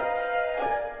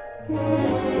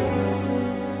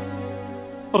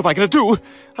 What am I going to do?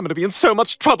 I'm going to be in so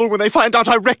much trouble when they find out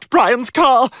I wrecked Brian's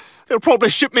car. They'll probably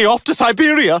ship me off to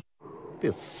Siberia.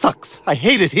 This sucks. I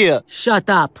hate it here. Shut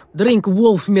up. Drink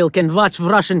wolf milk and watch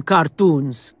Russian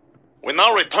cartoons. We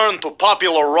now return to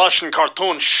popular Russian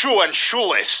cartoon Shoe and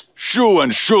Shoeless. Shoe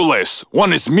and shoeless.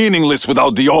 One is meaningless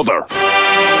without the other.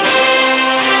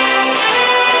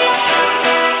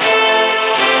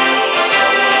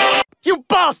 You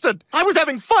bastard! I was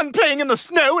having fun playing in the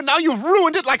snow, and now you've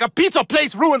ruined it like a pizza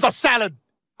place ruins a salad.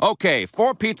 Okay,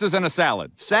 4 pizzas and a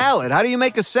salad. Salad? How do you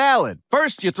make a salad?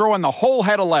 First, you throw in the whole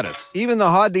head of lettuce. Even the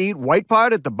hard-to-eat white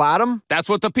part at the bottom? That's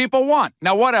what the people want.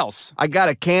 Now what else? I got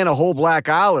a can of whole black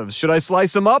olives. Should I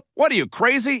slice them up? What are you,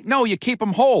 crazy? No, you keep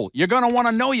them whole. You're gonna want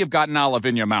to know you've got an olive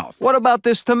in your mouth. What about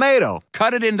this tomato?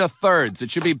 Cut it into thirds.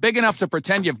 It should be big enough to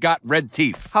pretend you've got red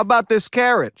teeth. How about this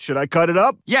carrot? Should I cut it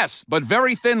up? Yes, but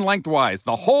very thin lengthwise.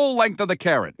 The whole length of the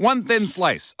carrot. One thin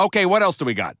slice. Okay, what else do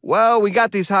we got? Well, we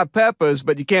got these hot peppers,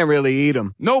 but you can't really eat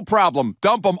them. No problem.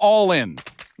 Dump them all in.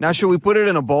 Now, should we put it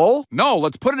in a bowl? No,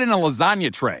 let's put it in a lasagna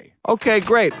tray. Okay,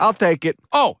 great. I'll take it.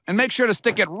 Oh, and make sure to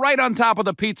stick it right on top of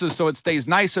the pizza so it stays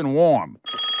nice and warm.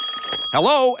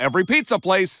 Hello, every pizza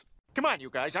place. Come on, you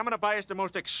guys. I'm going to buy us the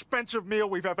most expensive meal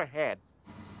we've ever had.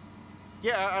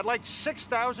 Yeah, I'd like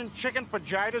 6,000 chicken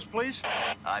fajitas, please.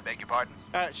 I beg your pardon?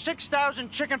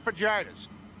 6,000 chicken fajitas.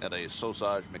 And a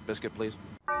sausage McBiscuit, please.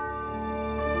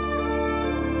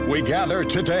 We gather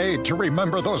today to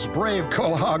remember those brave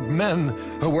Quahog men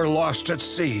who were lost at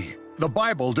sea. The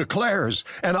Bible declares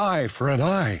an eye for an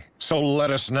eye. So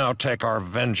let us now take our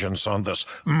vengeance on this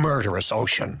murderous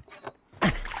ocean.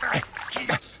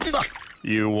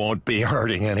 You won't be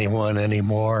hurting anyone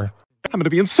anymore. I'm going to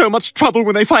be in so much trouble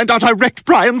when they find out I wrecked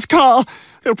Brian's car.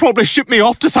 They'll probably ship me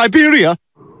off to Siberia.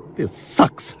 This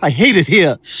sucks. I hate it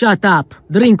here. Shut up.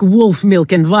 Drink wolf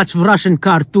milk and watch Russian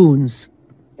cartoons.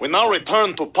 We now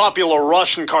return to popular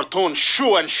Russian cartoon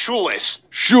Shoe and Shoeless.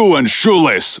 Shoe and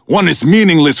shoeless. One is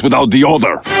meaningless without the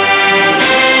other.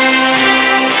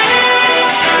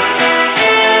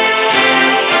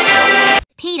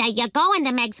 Peter, you're going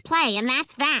to Meg's play, and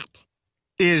that's that.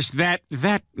 Is that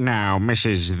now,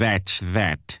 Mrs. That's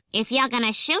that? If you're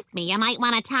gonna shoot me, you might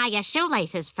want to tie your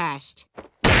shoelaces first.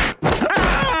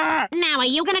 Now, are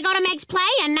you gonna go to Meg's play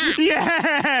or not?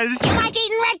 Yes! You like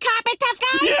eating red carpet, tough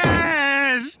guy?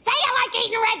 Yes! Say you like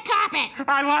eating red carpet!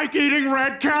 I like eating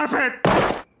red carpet!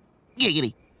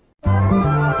 Giggity.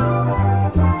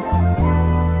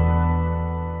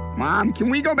 Mom, can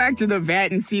we go back to the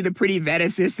vet and see the pretty vet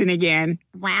assistant again?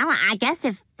 Well, I guess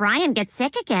if Brian gets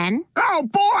sick again. Oh,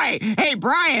 boy! Hey,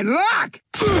 Brian, look!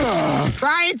 Ugh.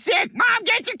 Brian's sick! Mom,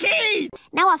 get your keys!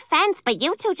 No offense, but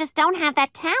you two just don't have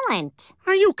that talent.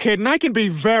 Are you kidding? I can be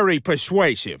very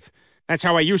persuasive. That's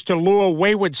how I used to lure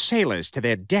wayward sailors to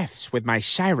their deaths with my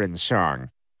siren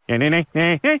song.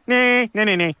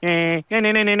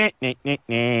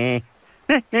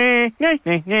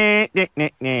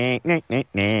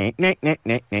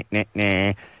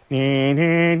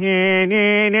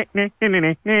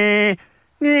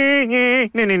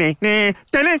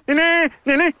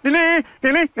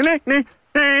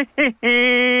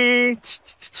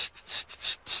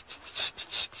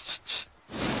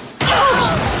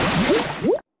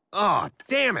 Oh,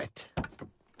 damn it.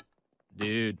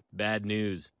 Dude, bad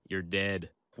news. You're dead.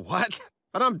 What?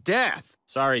 But I'm deaf.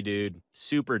 Sorry, dude.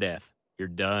 Super deaf. You're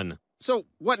done. So,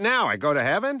 what now? I go to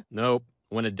heaven? Nope.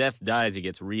 When a deaf dies, he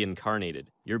gets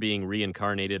reincarnated. You're being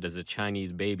reincarnated as a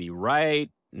Chinese baby right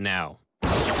now.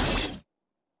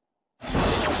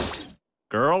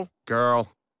 Girl?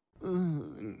 Girl.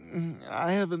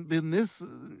 I haven't been this...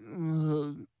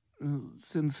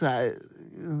 since I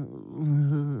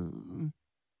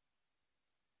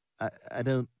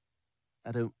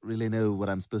don't really know what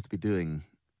I'm supposed to be doing,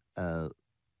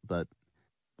 but...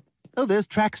 Oh, there's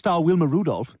track star Wilma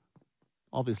Rudolph.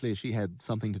 Obviously, she had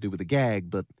something to do with the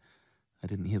gag, but I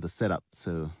didn't hear the setup,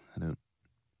 so I don't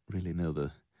really know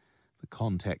the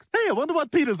context. Hey, I wonder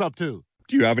what Peter's up to.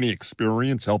 Do you have any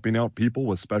experience helping out people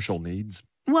with special needs?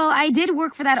 Well, I did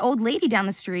work for that old lady down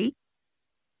the street.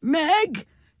 Meg,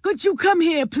 could you come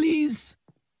here, please?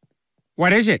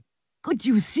 What is it? Could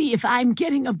you see if I'm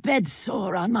getting a bed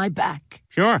sore on my back?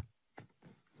 Sure.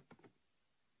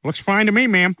 Looks fine to me,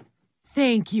 ma'am.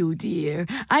 Thank you, dear.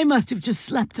 I must have just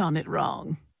slept on it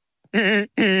wrong.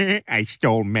 I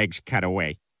stole Meg's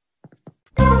cutaway.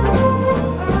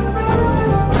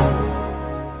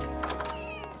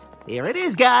 Here it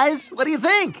is, guys. What do you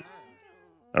think?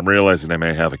 I'm realizing I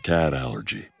may have a cat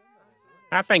allergy.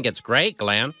 I think it's great,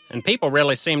 Glenn, and people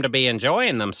really seem to be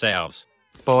enjoying themselves.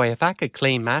 Boy, if I could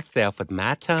clean myself with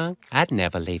my tongue, I'd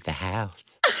never leave the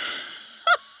house.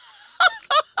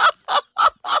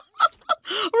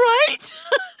 Right?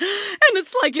 And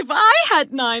it's like if I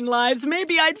had 9 lives,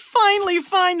 maybe I'd finally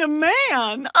find a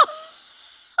man.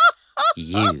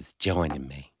 You's joining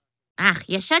me. Ugh,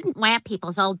 you shouldn't wear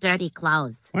people's old dirty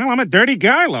clothes. Well, I'm a dirty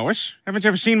guy, Lois. Haven't you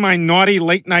ever seen my naughty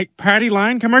late-night party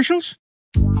line commercials?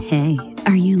 Hey,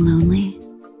 are you lonely?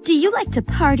 Do you like to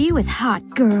party with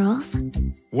hot girls?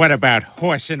 What about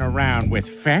horsing around with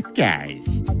fat guys?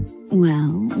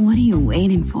 Well, what are you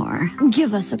waiting for?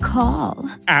 Give us a call.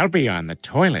 I'll be on the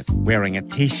toilet wearing a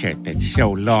t-shirt that's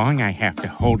so long I have to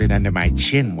hold it under my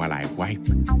chin while I wipe.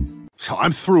 So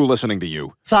I'm through listening to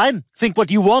you. Fine. Think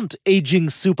what you want, aging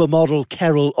supermodel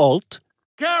Carol Alt.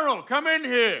 Carol, come in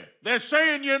here. They're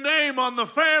saying your name on the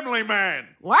Family Man.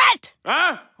 What?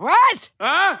 Huh? What?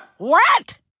 Huh?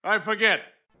 What? I forget.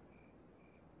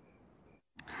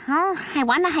 Oh, I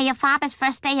wonder how your father's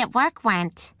first day at work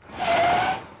went.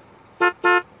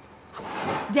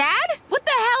 Dad? What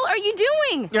the hell are you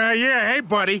doing? Yeah, hey,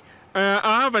 buddy.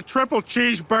 I'll have a triple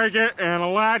cheeseburger and a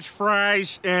large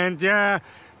fries, and, do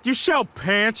you sell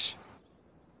pants?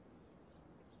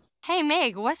 Hey,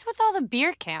 Meg, what's with all the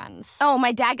beer cans? Oh,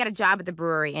 my dad got a job at the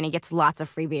brewery, and he gets lots of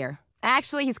free beer.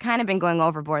 Actually, he's kind of been going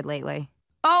overboard lately.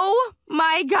 Oh,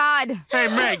 my God. Hey,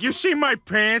 Meg, you see my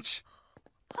pants?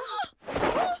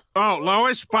 Oh,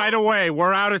 Lois, by the way,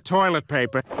 we're out of toilet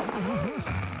paper.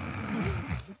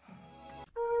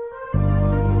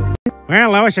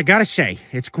 Well, Lois, I gotta say,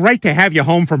 it's great to have you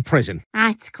home from prison.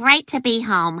 It's great to be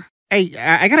home. Hey,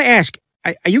 I gotta ask,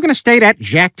 are you gonna stay that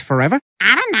jacked forever?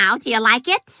 I don't know. Do you like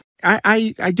it?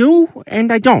 I do,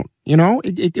 and I don't. You know,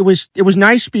 it was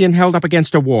nice being held up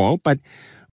against a wall, but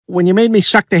when you made me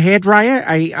suck the hairdryer,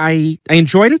 I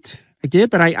enjoyed it. I did,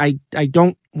 but I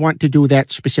don't want to do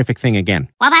that specific thing again.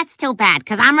 Well, that's too bad,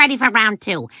 because I'm ready for round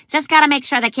 2. Just gotta make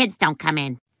sure the kids don't come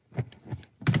in.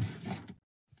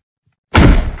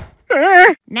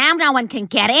 Now no one can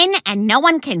get in, and no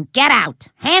one can get out.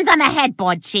 Hands on the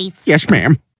headboard, Chief. Yes,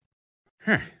 ma'am.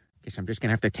 Guess I'm just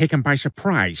gonna have to take him by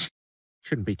surprise.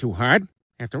 Shouldn't be too hard.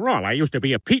 After all, I used to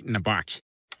be a Pete in the box.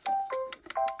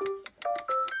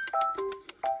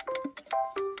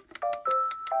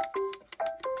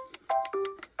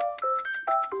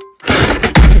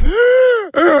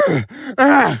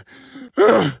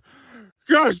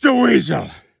 Goes the weasel.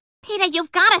 Peter,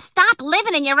 you've got to stop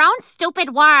living in your own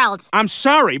stupid world. I'm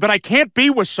sorry, but I can't be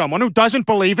with someone who doesn't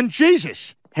believe in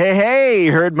Jesus. Hey,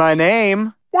 heard my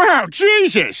name. Wow,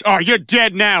 Jesus! Oh, you're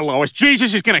dead now, Lois.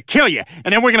 Jesus is gonna kill you,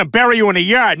 and then we're gonna bury you in a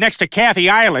yard next to Kathy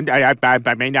Island. I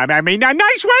mean,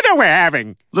 nice weather we're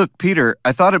having. Look, Peter,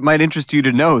 I thought it might interest you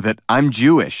to know that I'm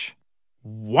Jewish.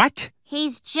 What?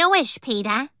 He's Jewish,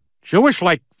 Peter. Jewish,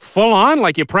 like full on,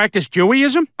 like you practice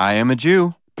Jewism? I am a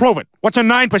Jew. Prove it. What's a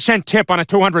 9% tip on a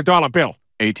 $200 bill?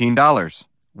 $18,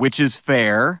 which is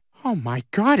fair. Oh my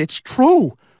God, it's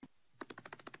true.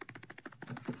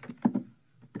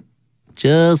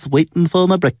 Just waiting for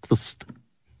my breakfast.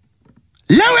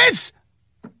 Lois!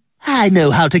 I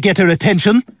know how to get her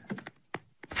attention.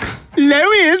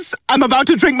 Lois, I'm about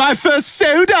to drink my first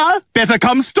soda. Better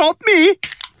come stop me.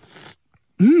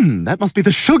 That must be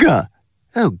the sugar.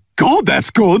 Oh, God, that's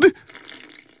good.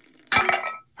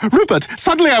 Rupert,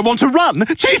 suddenly I want to run.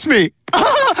 Chase me.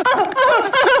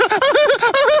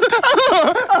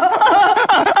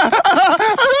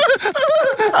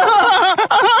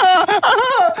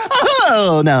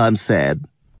 Oh, now I'm sad.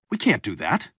 We can't do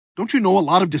that. Don't you know a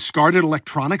lot of discarded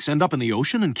electronics end up in the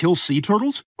ocean and kill sea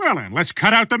turtles? Well then, let's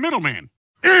cut out the middleman.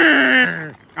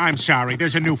 I'm sorry,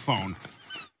 there's a new phone.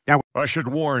 I should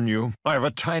warn you, I have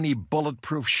a tiny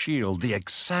bulletproof shield the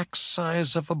exact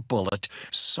size of a bullet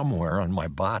somewhere on my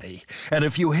body. And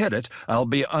if you hit it, I'll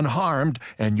be unharmed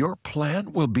and your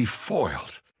plan will be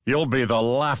foiled. You'll be the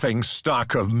laughing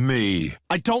stock of me.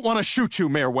 I don't want to shoot you,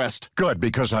 Mayor West. Good,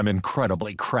 because I'm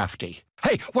incredibly crafty.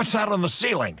 Hey, what's that on the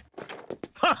ceiling?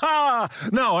 Ha ha!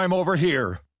 Now I'm over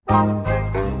here.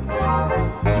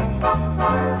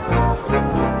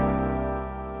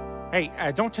 Hey,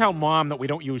 don't tell Mom that we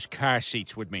don't use car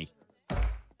seats with me.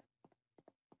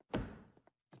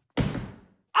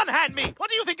 Unhand me! What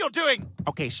do you think you're doing?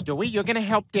 Okay, Stewie, you're gonna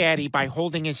help Daddy by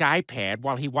holding his iPad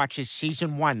while he watches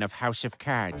Season 1 of House of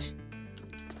Cards.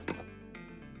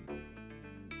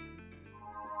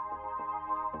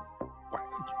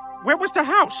 Where was the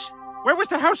house? Where was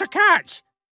the House of Cards?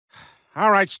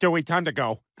 All right, Stewie, time to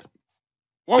go.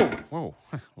 Whoa,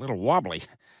 a little wobbly.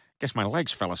 Guess my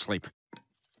legs fell asleep.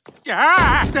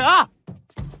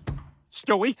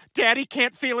 Stewie, Daddy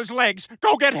can't feel his legs.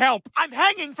 Go get help. I'm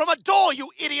hanging from a door,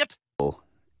 you idiot!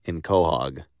 In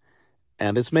Quahog.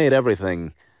 And it's made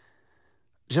everything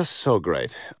just so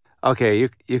great. Okay,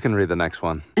 you can read the next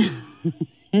one.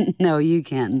 No, you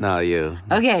can. No, you.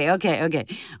 Okay.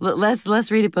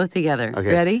 Let's read it both together.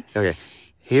 Okay. Ready? Okay.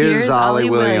 Here's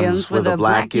Ollie Williams with a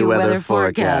Blackie weather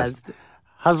forecast.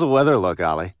 How's the weather look,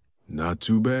 Ollie? Not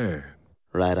too bad.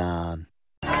 Right on.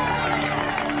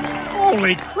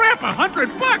 Holy crap,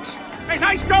 $100! Hey,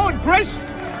 nice going, Chris!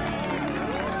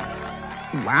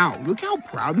 Wow, look how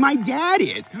proud my dad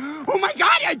is. Oh my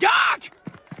God, a duck!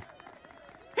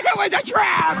 It was a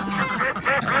trap!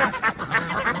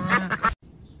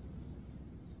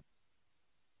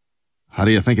 How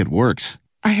do you think it works?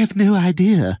 I have no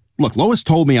idea. Look, Lois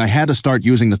told me I had to start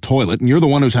using the toilet, and you're the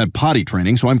one who's had potty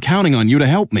training, so I'm counting on you to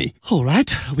help me. All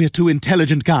right, we're two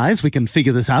intelligent guys. We can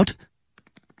figure this out.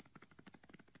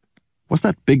 What's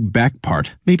that big back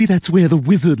part? Maybe that's where the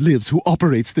wizard lives who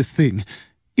operates this thing.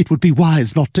 It would be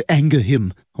wise not to anger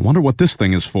him. I wonder what this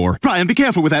thing is for. Brian, be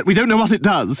careful with that. We don't know what it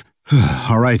does.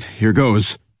 All right, here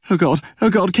goes. Oh, God,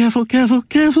 careful.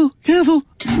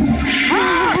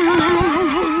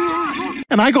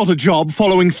 And I got a job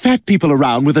following fat people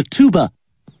around with a tuba.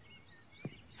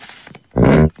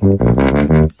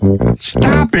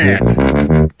 Stop it!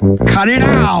 Cut it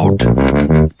out!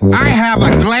 I have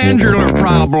a glandular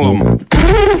problem.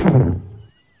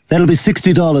 That'll be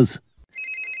 $60.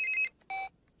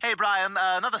 Hey, Brian,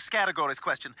 another categories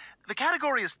question. The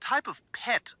category is type of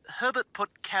pet. Herbert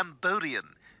put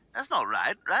Cambodian. That's not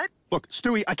right, right? Look,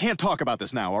 Stewie, I can't talk about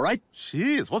this now, all right?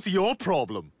 Jeez, what's your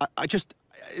problem?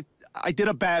 I did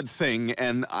a bad thing,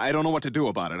 and I don't know what to do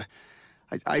about it.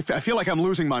 I feel like I'm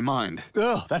losing my mind.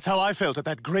 Ugh, that's how I felt at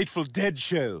that Grateful Dead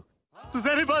show. Does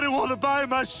anybody want to buy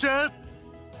my shirt?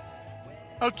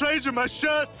 I'll trade you my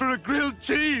shirt for a grilled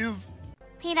cheese.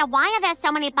 Peter, why are there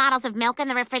so many bottles of milk in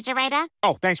the refrigerator?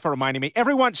 Oh, thanks for reminding me.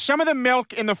 Everyone, some of the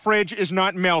milk in the fridge is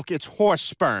not milk, it's horse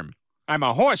sperm. I'm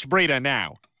a horse breeder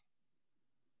now.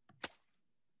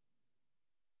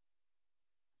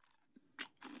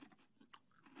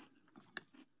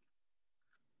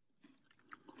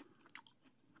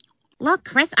 Look,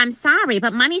 Chris, I'm sorry,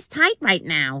 but money's tight right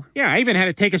now. Yeah, I even had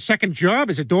to take a second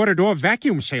job as a door-to-door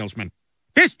vacuum salesman.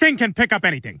 This thing can pick up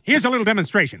anything. Here's a little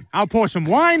demonstration. I'll pour some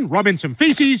wine, rub in some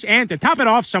feces, and to top it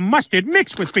off, some mustard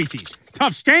mixed with feces.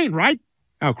 Tough stain, right?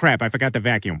 Oh, crap, I forgot the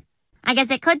vacuum. I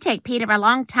guess it could take Peter a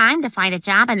long time to find a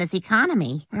job in this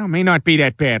economy. Well, may not be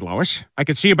that bad, Lois. I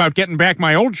could see about getting back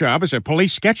my old job as a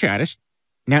police sketch artist.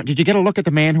 Now, did you get a look at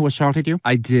the man who assaulted you?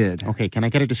 I did. Okay, can I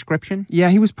get a description?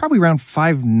 Yeah, he was probably around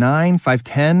 5'9",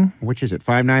 5'10". Which is it,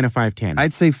 5'9" or 5'10"?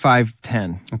 I'd say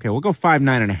 5'10". Okay, we'll go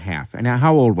 5'9" and a half. And now,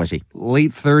 how old was he?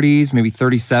 Late 30s, maybe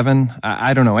 37.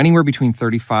 I don't know, anywhere between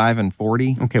 35 and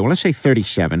 40. Okay, well, let's say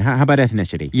 37. How about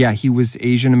ethnicity? Yeah, he was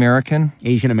Asian American.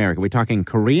 Asian American. We talking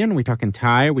Korean? We talking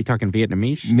Thai? We talking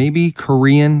Vietnamese? Maybe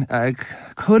Korean.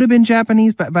 Could have been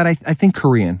Japanese, but I think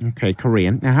Korean. Okay,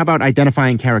 Korean. Now, how about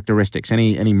identifying characteristics?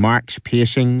 Any marks,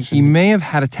 piercings? He may have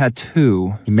had a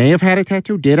tattoo. He may have had a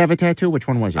tattoo? Did have a tattoo? Which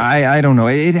one was it? I don't know.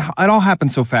 It all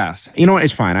happened so fast. You know what?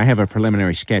 It's fine. I have a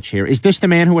preliminary sketch here. Is this the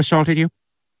man who assaulted you?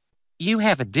 You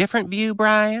have a different view,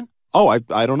 Brian? Oh,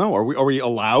 I don't know. Are we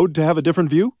allowed to have a different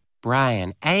view?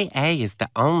 Brian, AA is the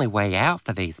only way out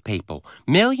for these people.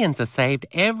 Millions are saved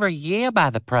every year by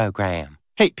the program.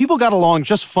 Hey, people got along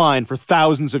just fine for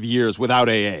thousands of years without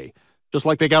AA. Just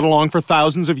like they got along for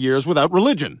thousands of years without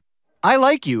religion. I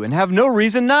like you and have no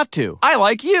reason not to. I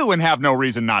like you and have no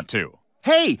reason not to.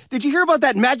 Hey, did you hear about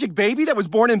that magic baby that was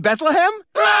born in Bethlehem?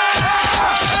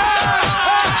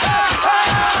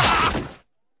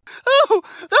 Oh,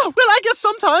 well, I guess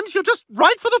sometimes you're just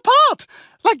right for the part.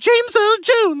 Like James Earl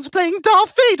Jones playing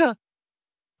Darth Vader.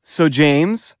 So,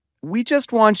 James, we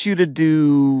just want you to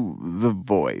do the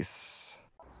voice.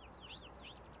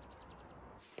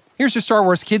 Here's your Star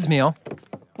Wars Kids meal.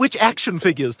 Which action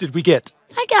figures did we get?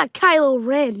 I got Kylo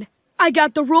Ren. I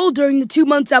got the role during the 2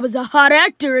 months I was a hot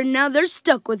actor, and now they're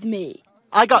stuck with me.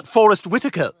 I got Forrest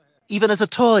Whitaker. Even as a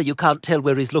toy, you can't tell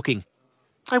where he's looking.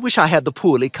 I wish I had the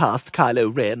poorly cast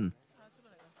Kylo Ren.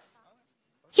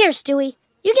 Here, Stewie.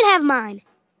 You can have mine.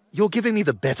 You're giving me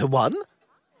the better one?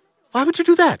 Why would you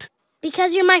do that?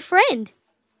 Because you're my friend.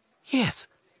 Yes.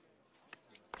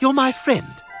 You're my friend.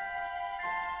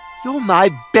 You're my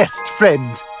best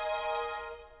friend.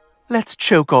 Let's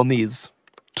choke on these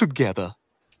together.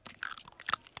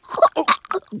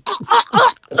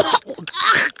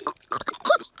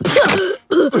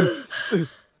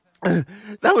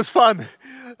 That was fun.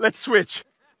 Let's switch.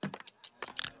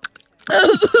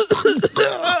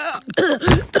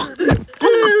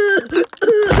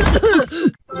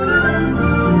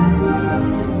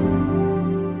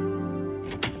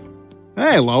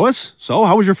 Hey, Lois. So,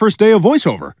 how was your first day of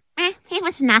voiceover? It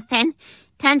was nothing.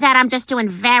 Turns out I'm just doing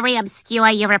very obscure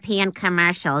European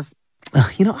commercials.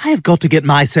 You know, I have got to get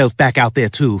myself back out there,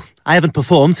 too. I haven't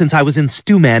performed since I was in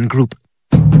Stewman Group.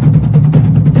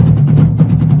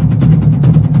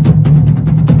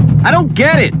 I don't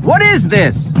get it. What is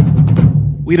this?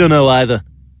 We don't know either.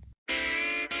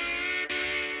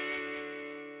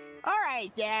 All right,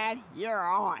 Dad, you're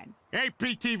on. Hey,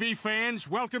 PTV fans,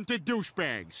 welcome to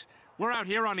Douchebags. We're out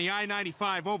here on the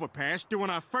I-95 overpass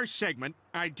doing our first segment,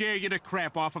 I Dare You to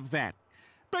Crap Off of That.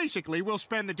 Basically, we'll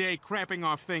spend the day crapping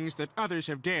off things that others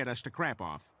have dared us to crap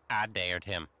off. I dared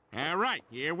him. All right,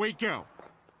 here we go.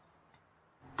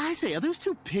 I say, are those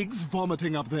two pigs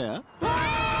vomiting up there?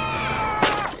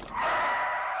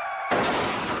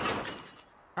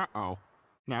 Uh-oh.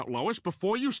 Now, Lois,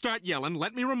 before you start yelling,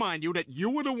 let me remind you that you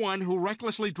were the one who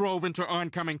recklessly drove into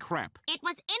oncoming crap. It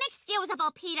was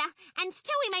inexcusable, Peter, and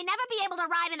Stewie may never be able to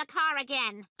ride in the car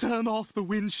again. Turn off the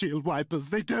windshield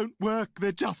wipers. They don't work.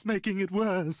 They're just making it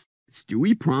worse.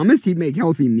 Stewie promised he'd make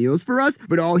healthy meals for us,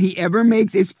 but all he ever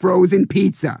makes is frozen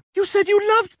pizza. You said you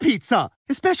loved pizza,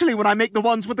 especially when I make the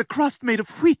ones with the crust made of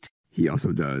wheat. He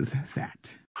also does that.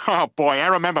 Oh, boy, I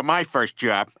remember my first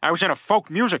job. I was in a folk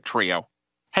music trio.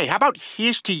 Hey, how about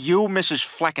Here's to You, Mrs.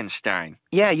 Fleckenstein?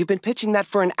 Yeah, you've been pitching that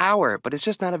for an hour, but it's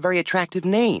just not a very attractive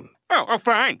name. Oh,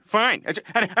 fine.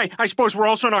 I suppose we're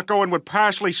also not going with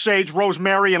parsley, sage,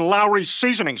 rosemary, and Lowry's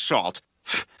seasoning salt.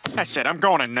 That's it, I'm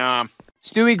going to Nam.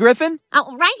 Stewie Griffin?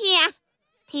 Oh, right here.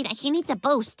 Peter, he needs a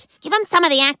boost. Give him some of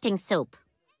the acting soup.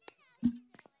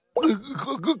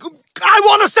 I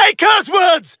want to say curse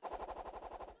words!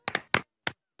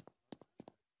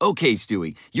 Okay,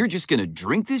 Stewie, you're just gonna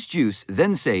drink this juice,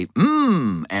 then say,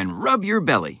 and rub your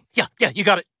belly. Yeah, you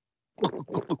got it.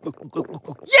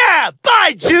 Yeah,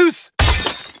 bye, juice!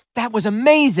 That was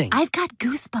amazing. I've got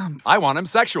goosebumps. I want him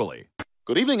sexually.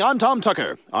 Good evening, I'm Tom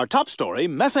Tucker. Our top story,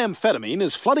 methamphetamine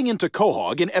is flooding into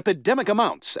Quahog in epidemic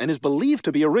amounts and is believed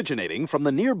to be originating from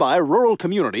the nearby rural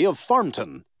community of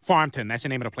Farmton. Farmton, that's the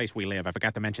name of the place we live. I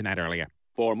forgot to mention that earlier.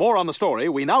 For more on the story,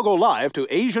 we now go live to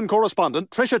Asian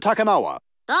correspondent Trisha Takanawa.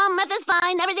 Oh, meth is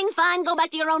fine. Everything's fine. Go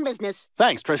back to your own business.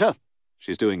 Thanks, Trisha.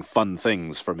 She's doing fun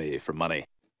things for me for money.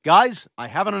 Guys, I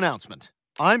have an announcement.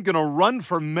 I'm gonna run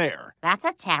for mayor. That's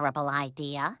a terrible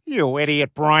idea. You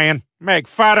idiot, Brian. Meg,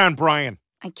 fat on Brian.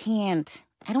 I can't.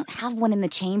 I don't have one in the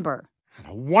chamber.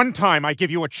 One time I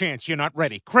give you a chance, you're not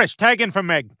ready. Chris, tag in for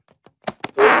Meg.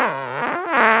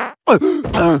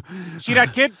 See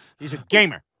that kid? He's a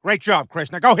gamer. Great job,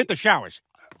 Chris. Now go hit the showers.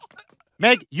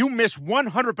 Meg, you miss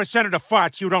 100% of the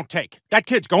farts you don't take. That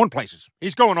kid's going places.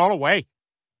 He's going all the way.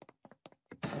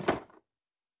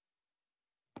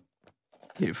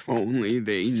 If only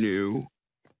they knew.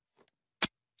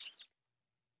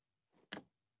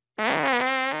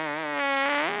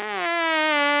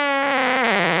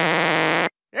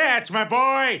 That's my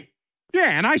boy.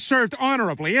 Yeah, and I served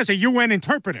honorably as a UN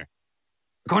interpreter.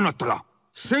 Okay,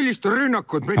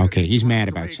 he's mad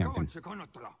about something.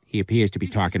 He appears to be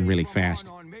talking really fast.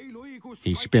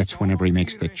 He spits whenever he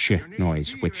makes the ch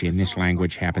noise, which in this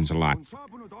language happens a lot.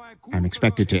 I'm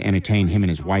expected to entertain him and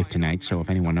his wife tonight, so if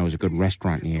anyone knows a good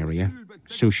restaurant in the area,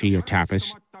 sushi or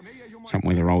tapas, something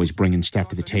where they're always bringing stuff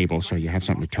to the table so you have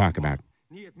something to talk about.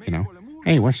 You know?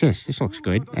 Hey, what's this? This looks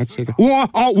good. That's it. War!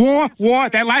 Oh, war!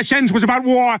 That last sentence was about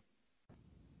war!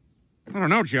 I don't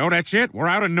know, Joe. That's it. We're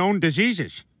out of known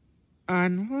diseases.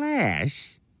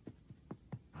 Unless...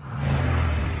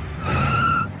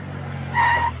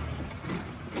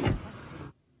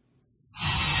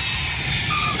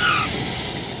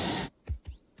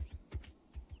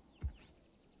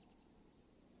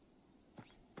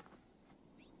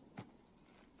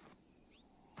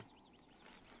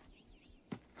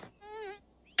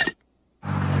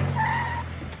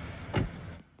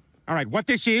 All right, what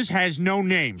this is has no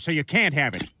name, so you can't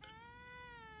have it.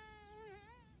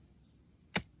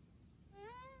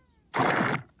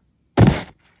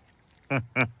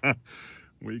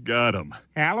 We got him.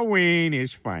 Halloween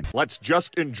is fun. Let's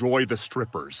just enjoy the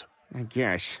strippers. I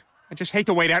guess. I just hate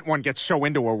the way that one gets so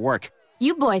into her work.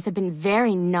 You boys have been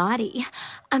very naughty.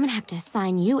 I'm gonna have to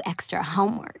assign you extra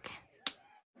homework.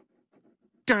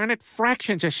 Darn it,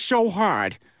 fractions are so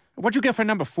hard. What'd you get for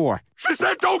number 4? She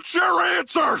said don't share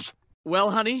answers!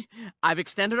 Well, honey, I've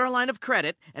extended our line of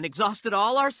credit and exhausted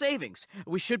all our savings.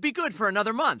 We should be good for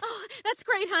another month. Oh, that's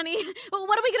great, honey. Well,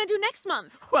 what are we gonna do next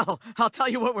month? Well, I'll tell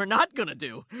you what we're not gonna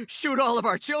do. Shoot all of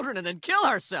our children and then kill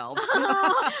ourselves.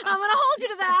 Oh, I'm gonna hold you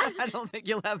to that. I don't think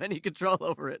you'll have any control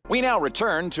over it. We now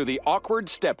return to the Awkward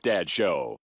Stepdad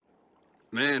Show.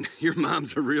 Man, your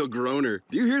mom's a real groaner.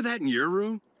 Do you hear that in your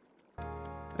room?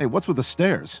 Hey, what's with the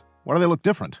stairs? Why do they look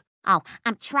different? Oh,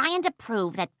 I'm trying to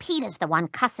prove that Peter's the one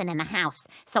cussing in the house,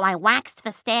 so I waxed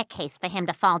the staircase for him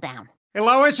to fall down. Hey,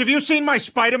 Lois, have you seen my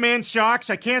Spider-Man socks?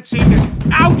 I can't seem to...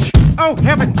 Ouch! Oh,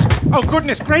 heavens! Oh,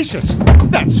 goodness gracious!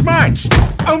 That smarts!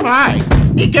 Oh, my!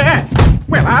 Egad!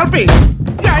 Well, I'll be...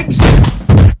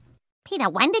 Yikes! Peter,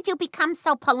 when did you become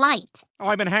so polite? Oh,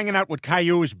 I've been hanging out with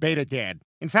Caillou's beta dad.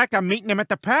 In fact, I'm meeting him at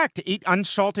the park to eat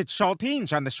unsalted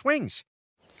saltines on the swings.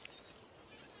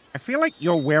 I feel like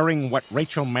you're wearing what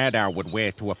Rachel Maddow would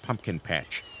wear to a pumpkin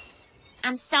patch.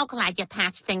 I'm so glad you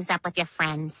patched things up with your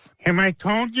friends. Have I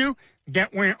told you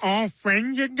that we're all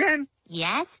friends again?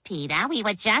 Yes, Peter, we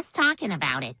were just talking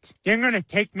about it. They're gonna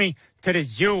take me to the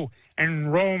zoo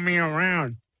and roll me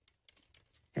around.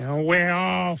 You know, we're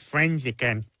all friends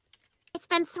again. It's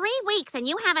been 3 weeks and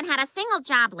you haven't had a single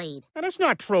job lead. Now, that's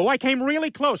not true. I came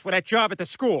really close with that job at the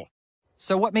school.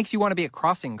 So what makes you want to be a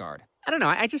crossing guard? I don't know.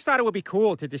 I just thought it would be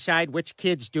cool to decide which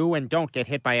kids do and don't get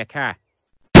hit by a car.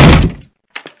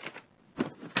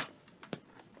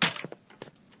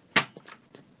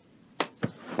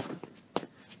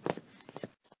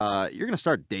 You're gonna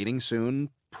start dating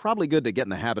soon. Probably good to get in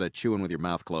the habit of chewing with your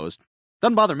mouth closed.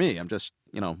 Doesn't bother me. I'm just,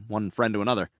 you know, one friend to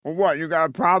another. Well, what, you got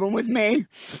a problem with me?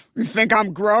 You think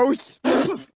I'm gross?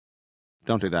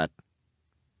 Don't do that.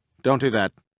 Don't do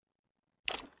that.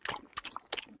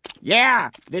 Yeah,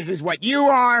 this is what you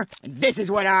are, and this is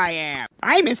what I am.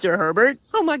 Hi, Mr. Herbert.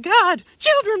 Oh my God!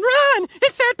 Children, run!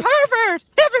 It's that pervert!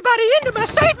 Everybody into my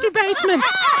safety basement!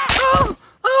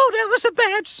 Oh, that was a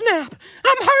bad snap.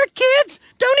 I'm hurt, kids.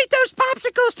 Don't eat those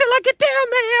popsicles till I get down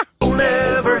there. You'll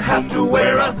never have to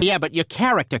wear a... Yeah, but your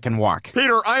character can walk.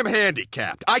 Peter, I'm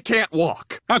handicapped. I can't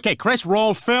walk. Okay, Chris,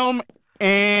 roll film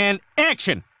and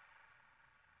action.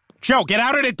 Joe, get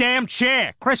out of the damn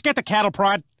chair. Chris, get the cattle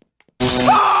prod.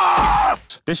 Ah!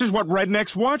 This is what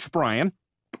rednecks watch, Brian.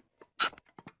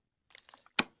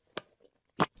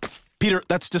 Peter,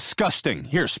 that's disgusting.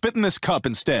 Here, spit in this cup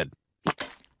instead.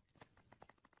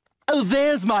 Oh,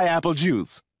 there's my apple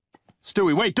juice.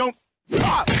 Stewie, wait, don't... Where's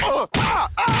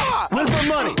my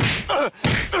money?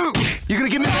 You gonna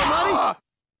give me my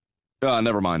money?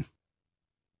 Never mind.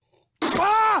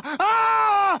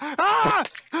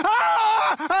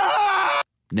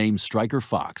 Name Striker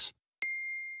Fox.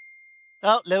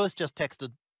 Oh, Lois just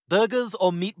texted. Burgers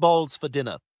or meatballs for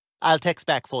dinner? I'll text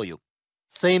back for you.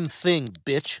 Same thing,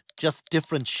 bitch. Just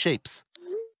different shapes.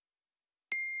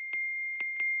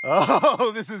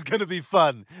 Oh, this is gonna be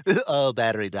fun. Oh,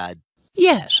 battery died.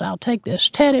 Yes, I'll take this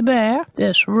teddy bear,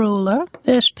 this ruler,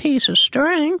 this piece of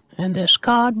string, and this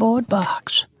cardboard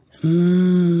box.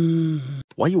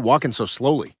 Why are you walking so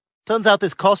slowly? Turns out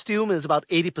this costume is about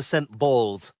 80%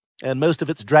 balls, and most of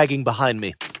it's dragging behind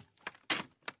me.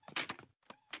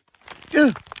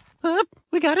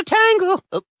 We got a tangle.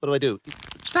 Oh, what do I do?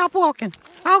 Stop walking.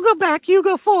 I'll go back, you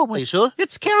go forward. Are you sure?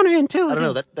 It's counterintuitive. I don't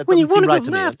know, that when you doesn't seem want right to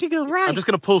to go me. left, you go right. I'm just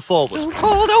gonna pull forward. Don't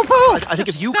pull. I think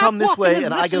if you Stop come this walking way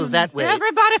and I go listen. that way...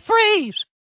 Everybody freeze.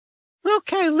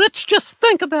 Okay, let's just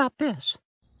think about this.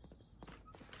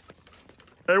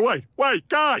 Hey, wait,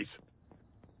 guys!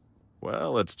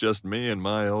 Well, it's just me and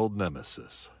my old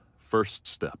nemesis. First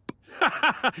step.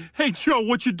 Hey, Joe,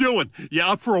 what you doing? You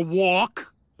out for a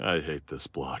walk? I hate this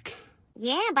block.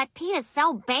 Yeah, but Peter's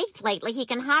so baked lately he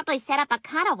can hardly set up a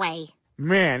cutaway.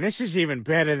 Man, this is even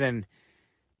better than...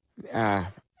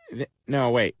 no,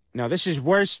 wait. No, this is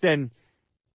worse than...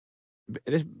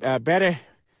 better...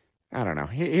 I don't know.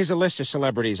 Here's a list of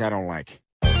celebrities I don't like.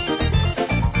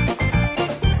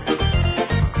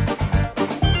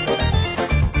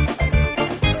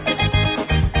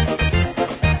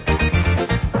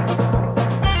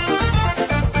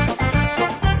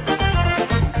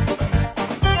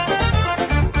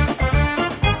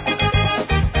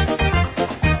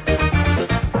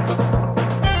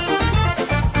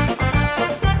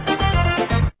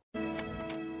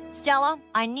 Stella,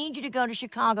 I need you to go to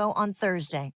Chicago on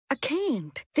Thursday. I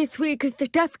can't. This week is the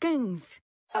Deaf Games.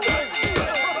 Oh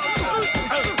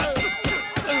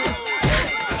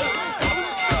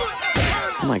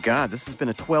my god, this has been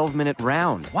a 12-minute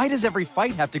round. Why does every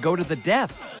fight have to go to the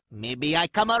death? Maybe I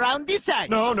come around this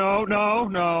side. No.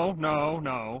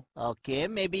 Okay,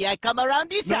 maybe I come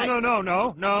around this side. No.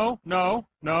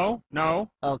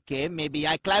 Okay, maybe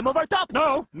I climb over top.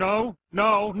 No.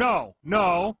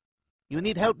 You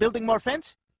need help building more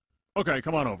fence? Okay,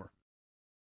 come on over.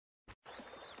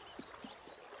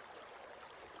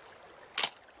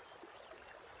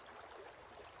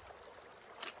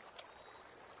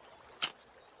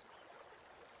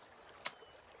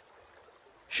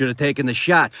 Should have taken the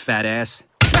shot, fat ass.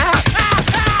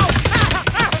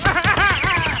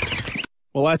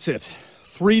 Well, that's it.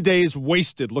 3 days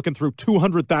wasted looking through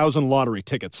 200,000 lottery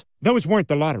tickets. Those weren't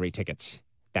the lottery tickets.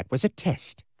 That was a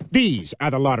test. These are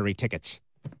the lottery tickets.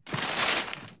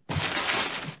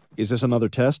 Is this another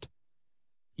test?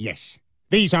 Yes.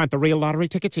 These aren't the real lottery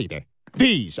tickets either.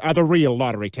 These are the real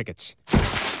lottery tickets.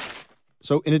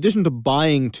 So in addition to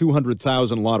buying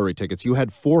 200,000 lottery tickets, you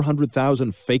had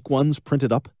 400,000 fake ones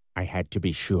printed up? I had to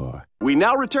be sure. We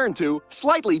now return to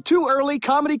Slightly Too Early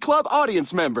Comedy Club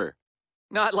audience member.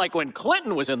 Not like when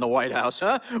Clinton was in the White House,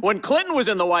 huh? When Clinton was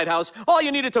in the White House, all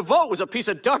you needed to vote was a piece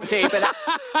of duct tape and...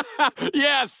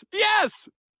 Yes!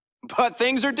 But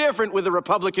things are different with the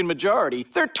Republican majority.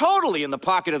 They're totally in the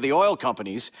pocket of the oil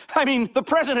companies. I mean, the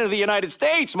President of the United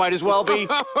States might as well be...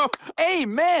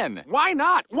 Amen! Why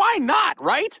not? Why not,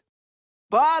 right?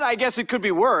 But I guess it could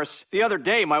be worse. The other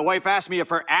day, my wife asked me if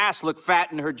her ass looked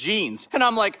fat in her jeans. And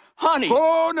I'm like, honey...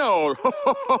 Oh, no.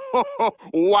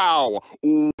 Wow.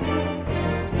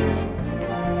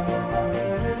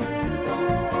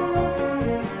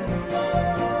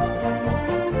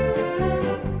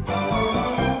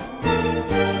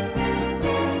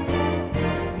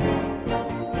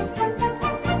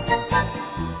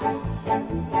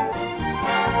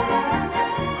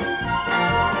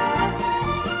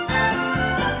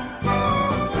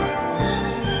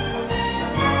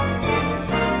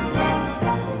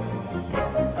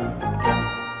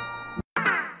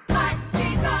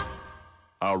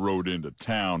 I rode into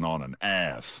town on an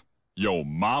ass. Yo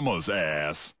mama's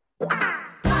ass.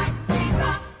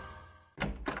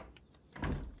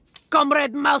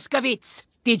 Comrade Mouskowitz,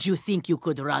 did you think you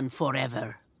could run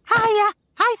forever?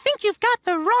 I think you've got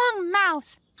the wrong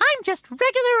mouse. I'm just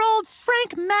regular old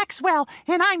Frank Maxwell,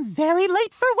 and I'm very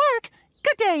late for work.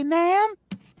 Good day, ma'am.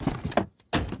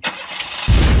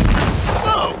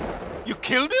 Whoa! You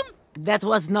killed him? That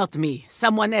was not me.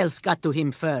 Someone else got to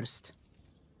him first.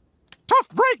 Tough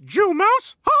break, Jew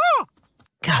Mouse! Ha-ha!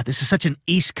 God, this is such an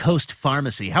East Coast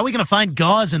pharmacy. How are we going to find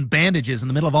gauze and bandages in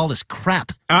the middle of all this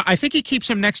crap? I think he keeps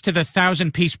him next to the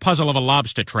 1,000-piece puzzle of a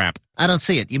lobster trap. I don't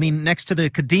see it. You mean next to the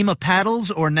Kadima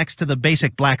paddles or next to the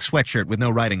basic black sweatshirt with no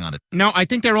writing on it? No, I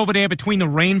think they're over there between the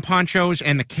rain ponchos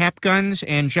and the cap guns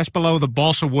and just below the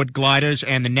balsa wood gliders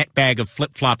and the net bag of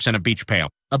flip-flops and a beach pail.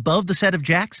 Above the set of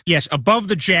jacks? Yes, above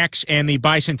the jacks and the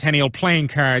bicentennial playing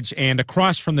cards and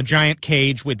across from the giant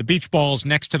cage with the beach balls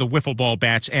next to the wiffle ball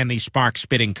bats and the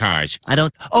spark-spitting cars.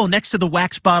 Oh, next to the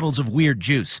wax bottles of weird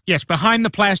juice. Yes, behind the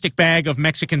plastic bag of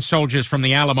Mexican soldiers from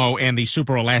the Alamo and the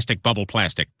super elastic bubble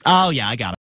plastic. Oh, yeah, I got it.